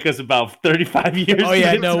 it'll take us about 35 years. Oh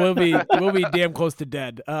yeah, no, we'll be damn close to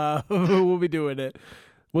dead. We'll be doing it.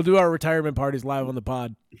 We'll do our retirement parties live on the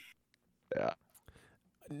pod. Yeah.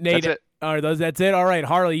 Nate, That's it. all right, that's it. All right,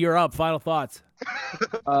 Harley, you're up. Final thoughts.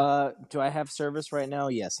 Do I have service right now?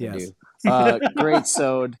 Yes, I Yes. do. Great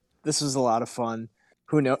sode. This was a lot of fun.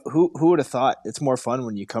 Who would have thought it's more fun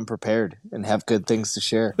when you come prepared and have good things to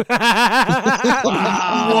share? What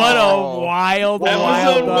a wild, Episode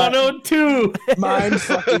wild 102. Mind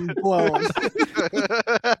fucking blown.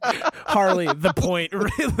 Harley, the point,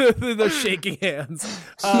 the shaking hands.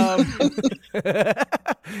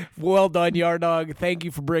 Well done, Yardog. Thank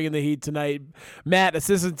you for bringing the heat tonight. Matt,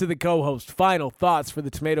 assistant to the co-host. Final thoughts for the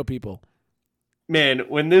tomato people. Man,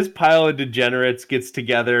 when this pile of degenerates gets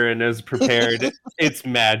together and is prepared, it's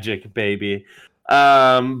magic, baby.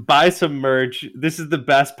 Buy some merch. This is the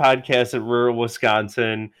best podcast in rural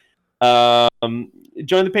Wisconsin. Join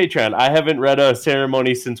the Patreon. I haven't read a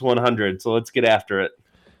ceremony since 100, so let's get after it.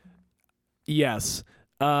 Yes.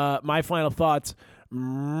 My final thoughts.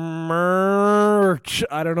 Merch.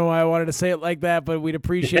 I don't know why I wanted to say it like that, but we'd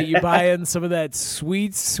appreciate you buying some of that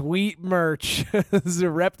sweet, sweet merch. So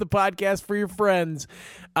rep the podcast for your friends.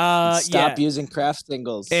 Stop using craft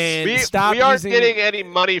singles. And stop we aren't using... getting any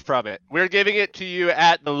money from it. We're giving it to you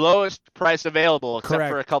at the lowest price available, except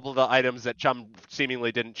Correct. for a couple of the items that Chum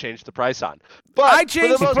seemingly didn't change the price on. But I for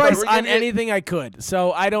changed the most price part, we're on giving it- anything I could,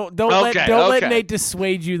 so I don't let Okay. Nate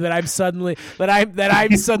dissuade you that I'm suddenly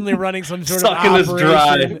running some sort Sucking of us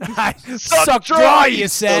operation. Suck dry, you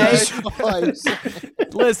say?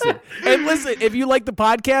 Listen, if you like the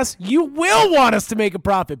podcast, you will want us to make a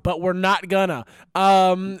profit, but we're not gonna.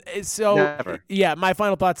 So Never. yeah, my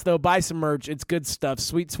final thoughts though: buy some merch. It's good stuff.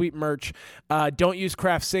 Sweet, sweet merch. Don't use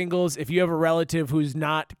craft singles. If you have a relative who's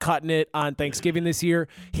not cutting it on Thanksgiving this year,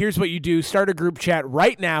 here's what you do: start a group chat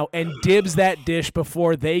right now and dibs that dish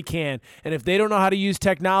before they can. And if they don't know how to use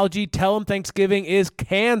technology, tell them Thanksgiving is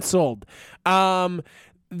canceled.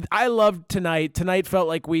 I loved tonight. Tonight felt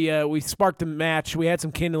like we sparked a match. We had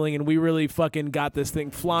some kindling, and we really fucking got this thing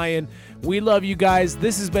flying. We love you guys.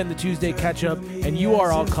 This has been the Tuesday Catch Up, and you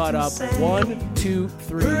are all caught up. 1, 2,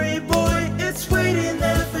 3. Hurry, boy, it's waiting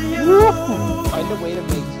there for you. Find a way to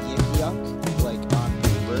make yin yuck like on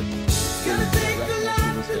paper. It's gonna take